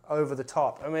pastry over the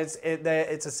top. I mean,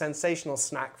 it's a sensational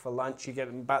snack for lunch. You get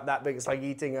about that big. It's like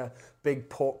eating a big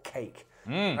pork cake,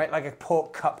 right? Like a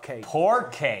pork cupcake.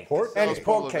 Pork cake. And it's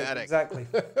pork cake, exactly.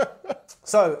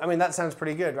 So, I mean, that sounds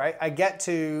pretty good, right? I get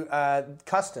to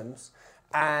customs,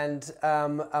 and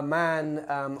a man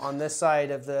on this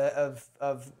side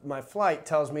of my flight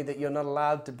tells me that you're not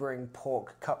allowed to bring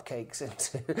pork cupcakes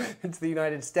into the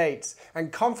United States,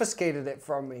 and confiscated it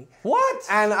from me. What?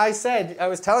 And I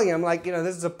was telling him, like, you know,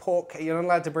 this is a pork. You're not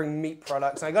allowed to bring meat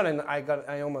products. And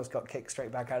I almost got kicked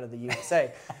straight back out of the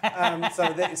USA. And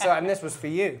this was for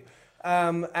you.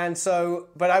 But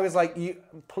I was like,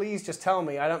 please just tell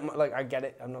me. I get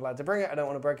it. I'm not allowed to bring it. I don't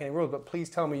want to break any rules, but please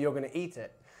tell me you're going to eat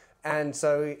it. And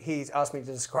so he's asked me to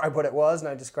describe what it was, and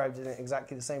I described it in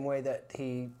exactly the same way that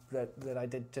I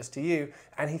did just to you.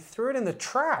 And he threw it in the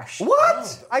trash.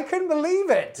 What? I couldn't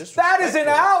believe it. That is an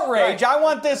outrage. Right. I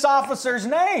want this officer's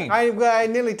name. I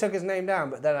nearly took his name down,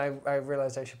 but then I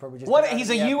realized I should probably just... What? He's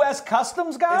a U.S.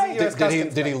 Customs guy?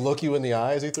 Did he look you in the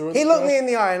eye as he threw it? He looked me in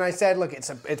the eye, and I said, "Look,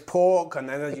 it's pork, and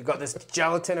then you've got this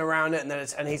gelatin around it,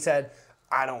 and he said,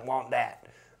 I don't want that."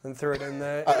 And threw it in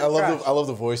the I love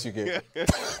the voice you gave.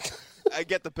 I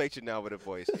get the picture now with the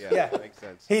voice. Yeah, that makes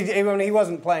sense. He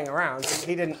wasn't playing around.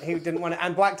 He didn't want to.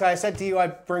 And Black Tie, I said to you,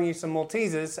 I'd bring you some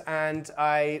Maltesers, and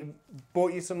I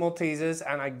bought you some Maltesers,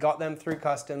 and I got them through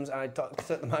customs, and at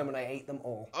the moment I ate them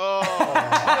all. Oh,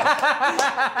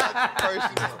 that's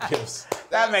personal. Yes.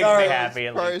 That makes me happy.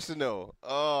 Personal.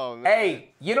 Oh man.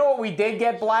 Hey, you know what we did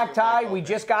get, Black Tie? We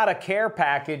just got a care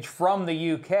package from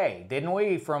the UK, didn't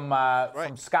we? From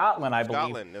Scotland, I believe.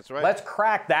 Scotland, that's right. Let's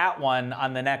crack that one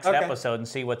on the next episode and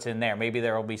see what's in there. Maybe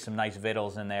there will be some nice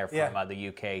vittles in there from the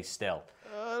UK still.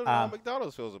 I don't know how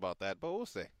McDonald's feels about that, but we'll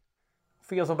see.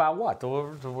 Feels about what?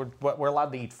 We're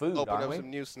allowed to eat food, Open aren't up we? some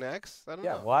new snacks. I don't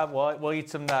know. Yeah, we'll eat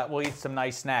some. We'll eat some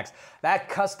nice snacks. That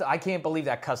custom. I can't believe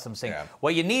that custom thing. Yeah.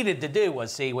 What you needed to do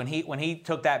was see when he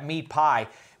took that meat pie.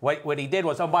 What he did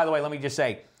was. Oh, by the way, let me just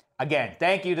say. Again,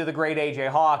 thank you to the great AJ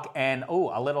Hawk. And,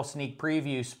 a little sneak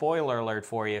preview, spoiler alert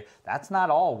for you. That's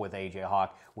not all with AJ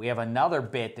Hawk. We have another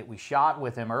bit that we shot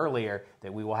with him earlier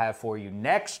that we will have for you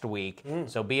next week.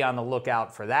 So be on the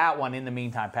lookout for that one. In the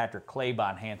meantime, Patrick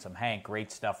Claybon, Handsome Hank,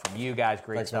 great stuff from you guys.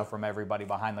 Great stuff from everybody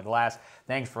behind the glass.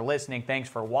 Thanks for listening. Thanks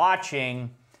for watching.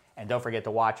 And don't forget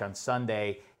to watch on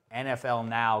Sunday, NFL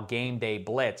Now Game Day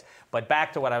Blitz. But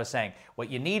back to what I was saying. What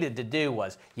you needed to do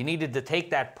was you needed to take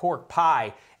that pork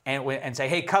pie and say,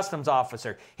 hey, customs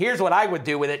officer, here's what I would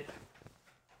do with it.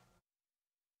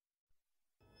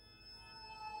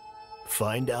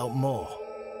 Find out more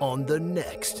on the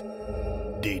next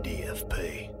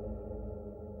DDFP.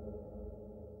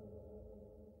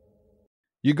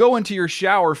 You go into your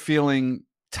shower feeling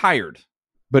tired,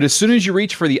 but as soon as you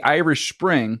reach for the Irish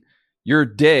Spring, your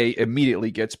day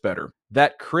immediately gets better.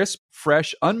 That crisp,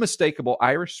 fresh, unmistakable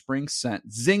Irish Spring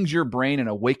scent zings your brain and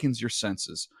awakens your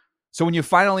senses. So when you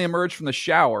finally emerge from the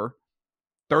shower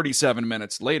 37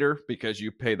 minutes later, because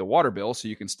you pay the water bill so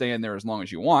you can stay in there as long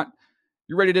as you want,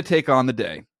 you're ready to take on the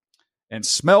day and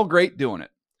smell great doing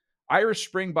it. Irish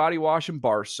Spring Body Wash and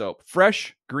Bar Soap.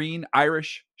 Fresh, green,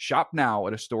 Irish. Shop now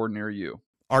at a store near you.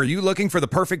 Are you looking for the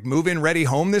perfect move-in ready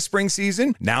home this spring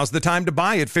season? Now's the time to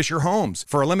buy at Fisher Homes.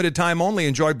 For a limited time only,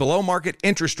 enjoy below-market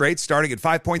interest rates starting at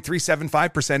 5.375%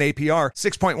 APR,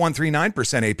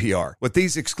 6.139% APR. With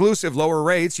these exclusive lower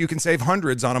rates, you can save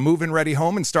hundreds on a move-in ready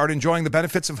home and start enjoying the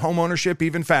benefits of homeownership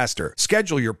even faster.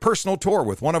 Schedule your personal tour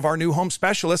with one of our new home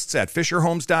specialists at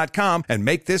FisherHomes.com and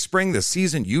make this spring the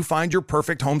season you find your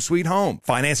perfect home sweet home.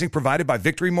 Financing provided by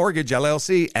Victory Mortgage,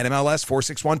 LLC, NMLS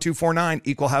 461249,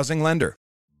 Equal Housing Lender.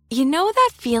 You know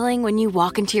that feeling when you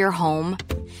walk into your home,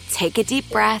 take a deep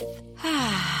breath,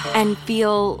 and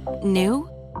feel new?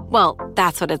 Well,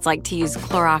 that's what it's like to use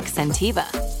Clorox Scentiva.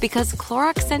 Because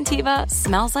Clorox Scentiva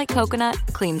smells like coconut,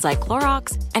 cleans like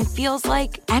Clorox, and feels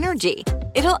like energy.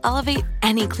 It'll elevate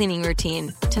any cleaning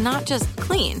routine to not just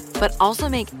clean, but also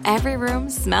make every room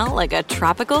smell like a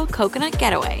tropical coconut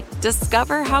getaway.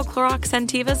 Discover how Clorox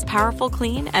Scentiva's powerful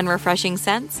clean and refreshing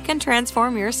scents can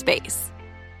transform your space.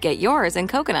 Get yours in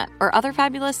coconut or other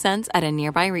fabulous scents at a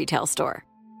nearby retail store.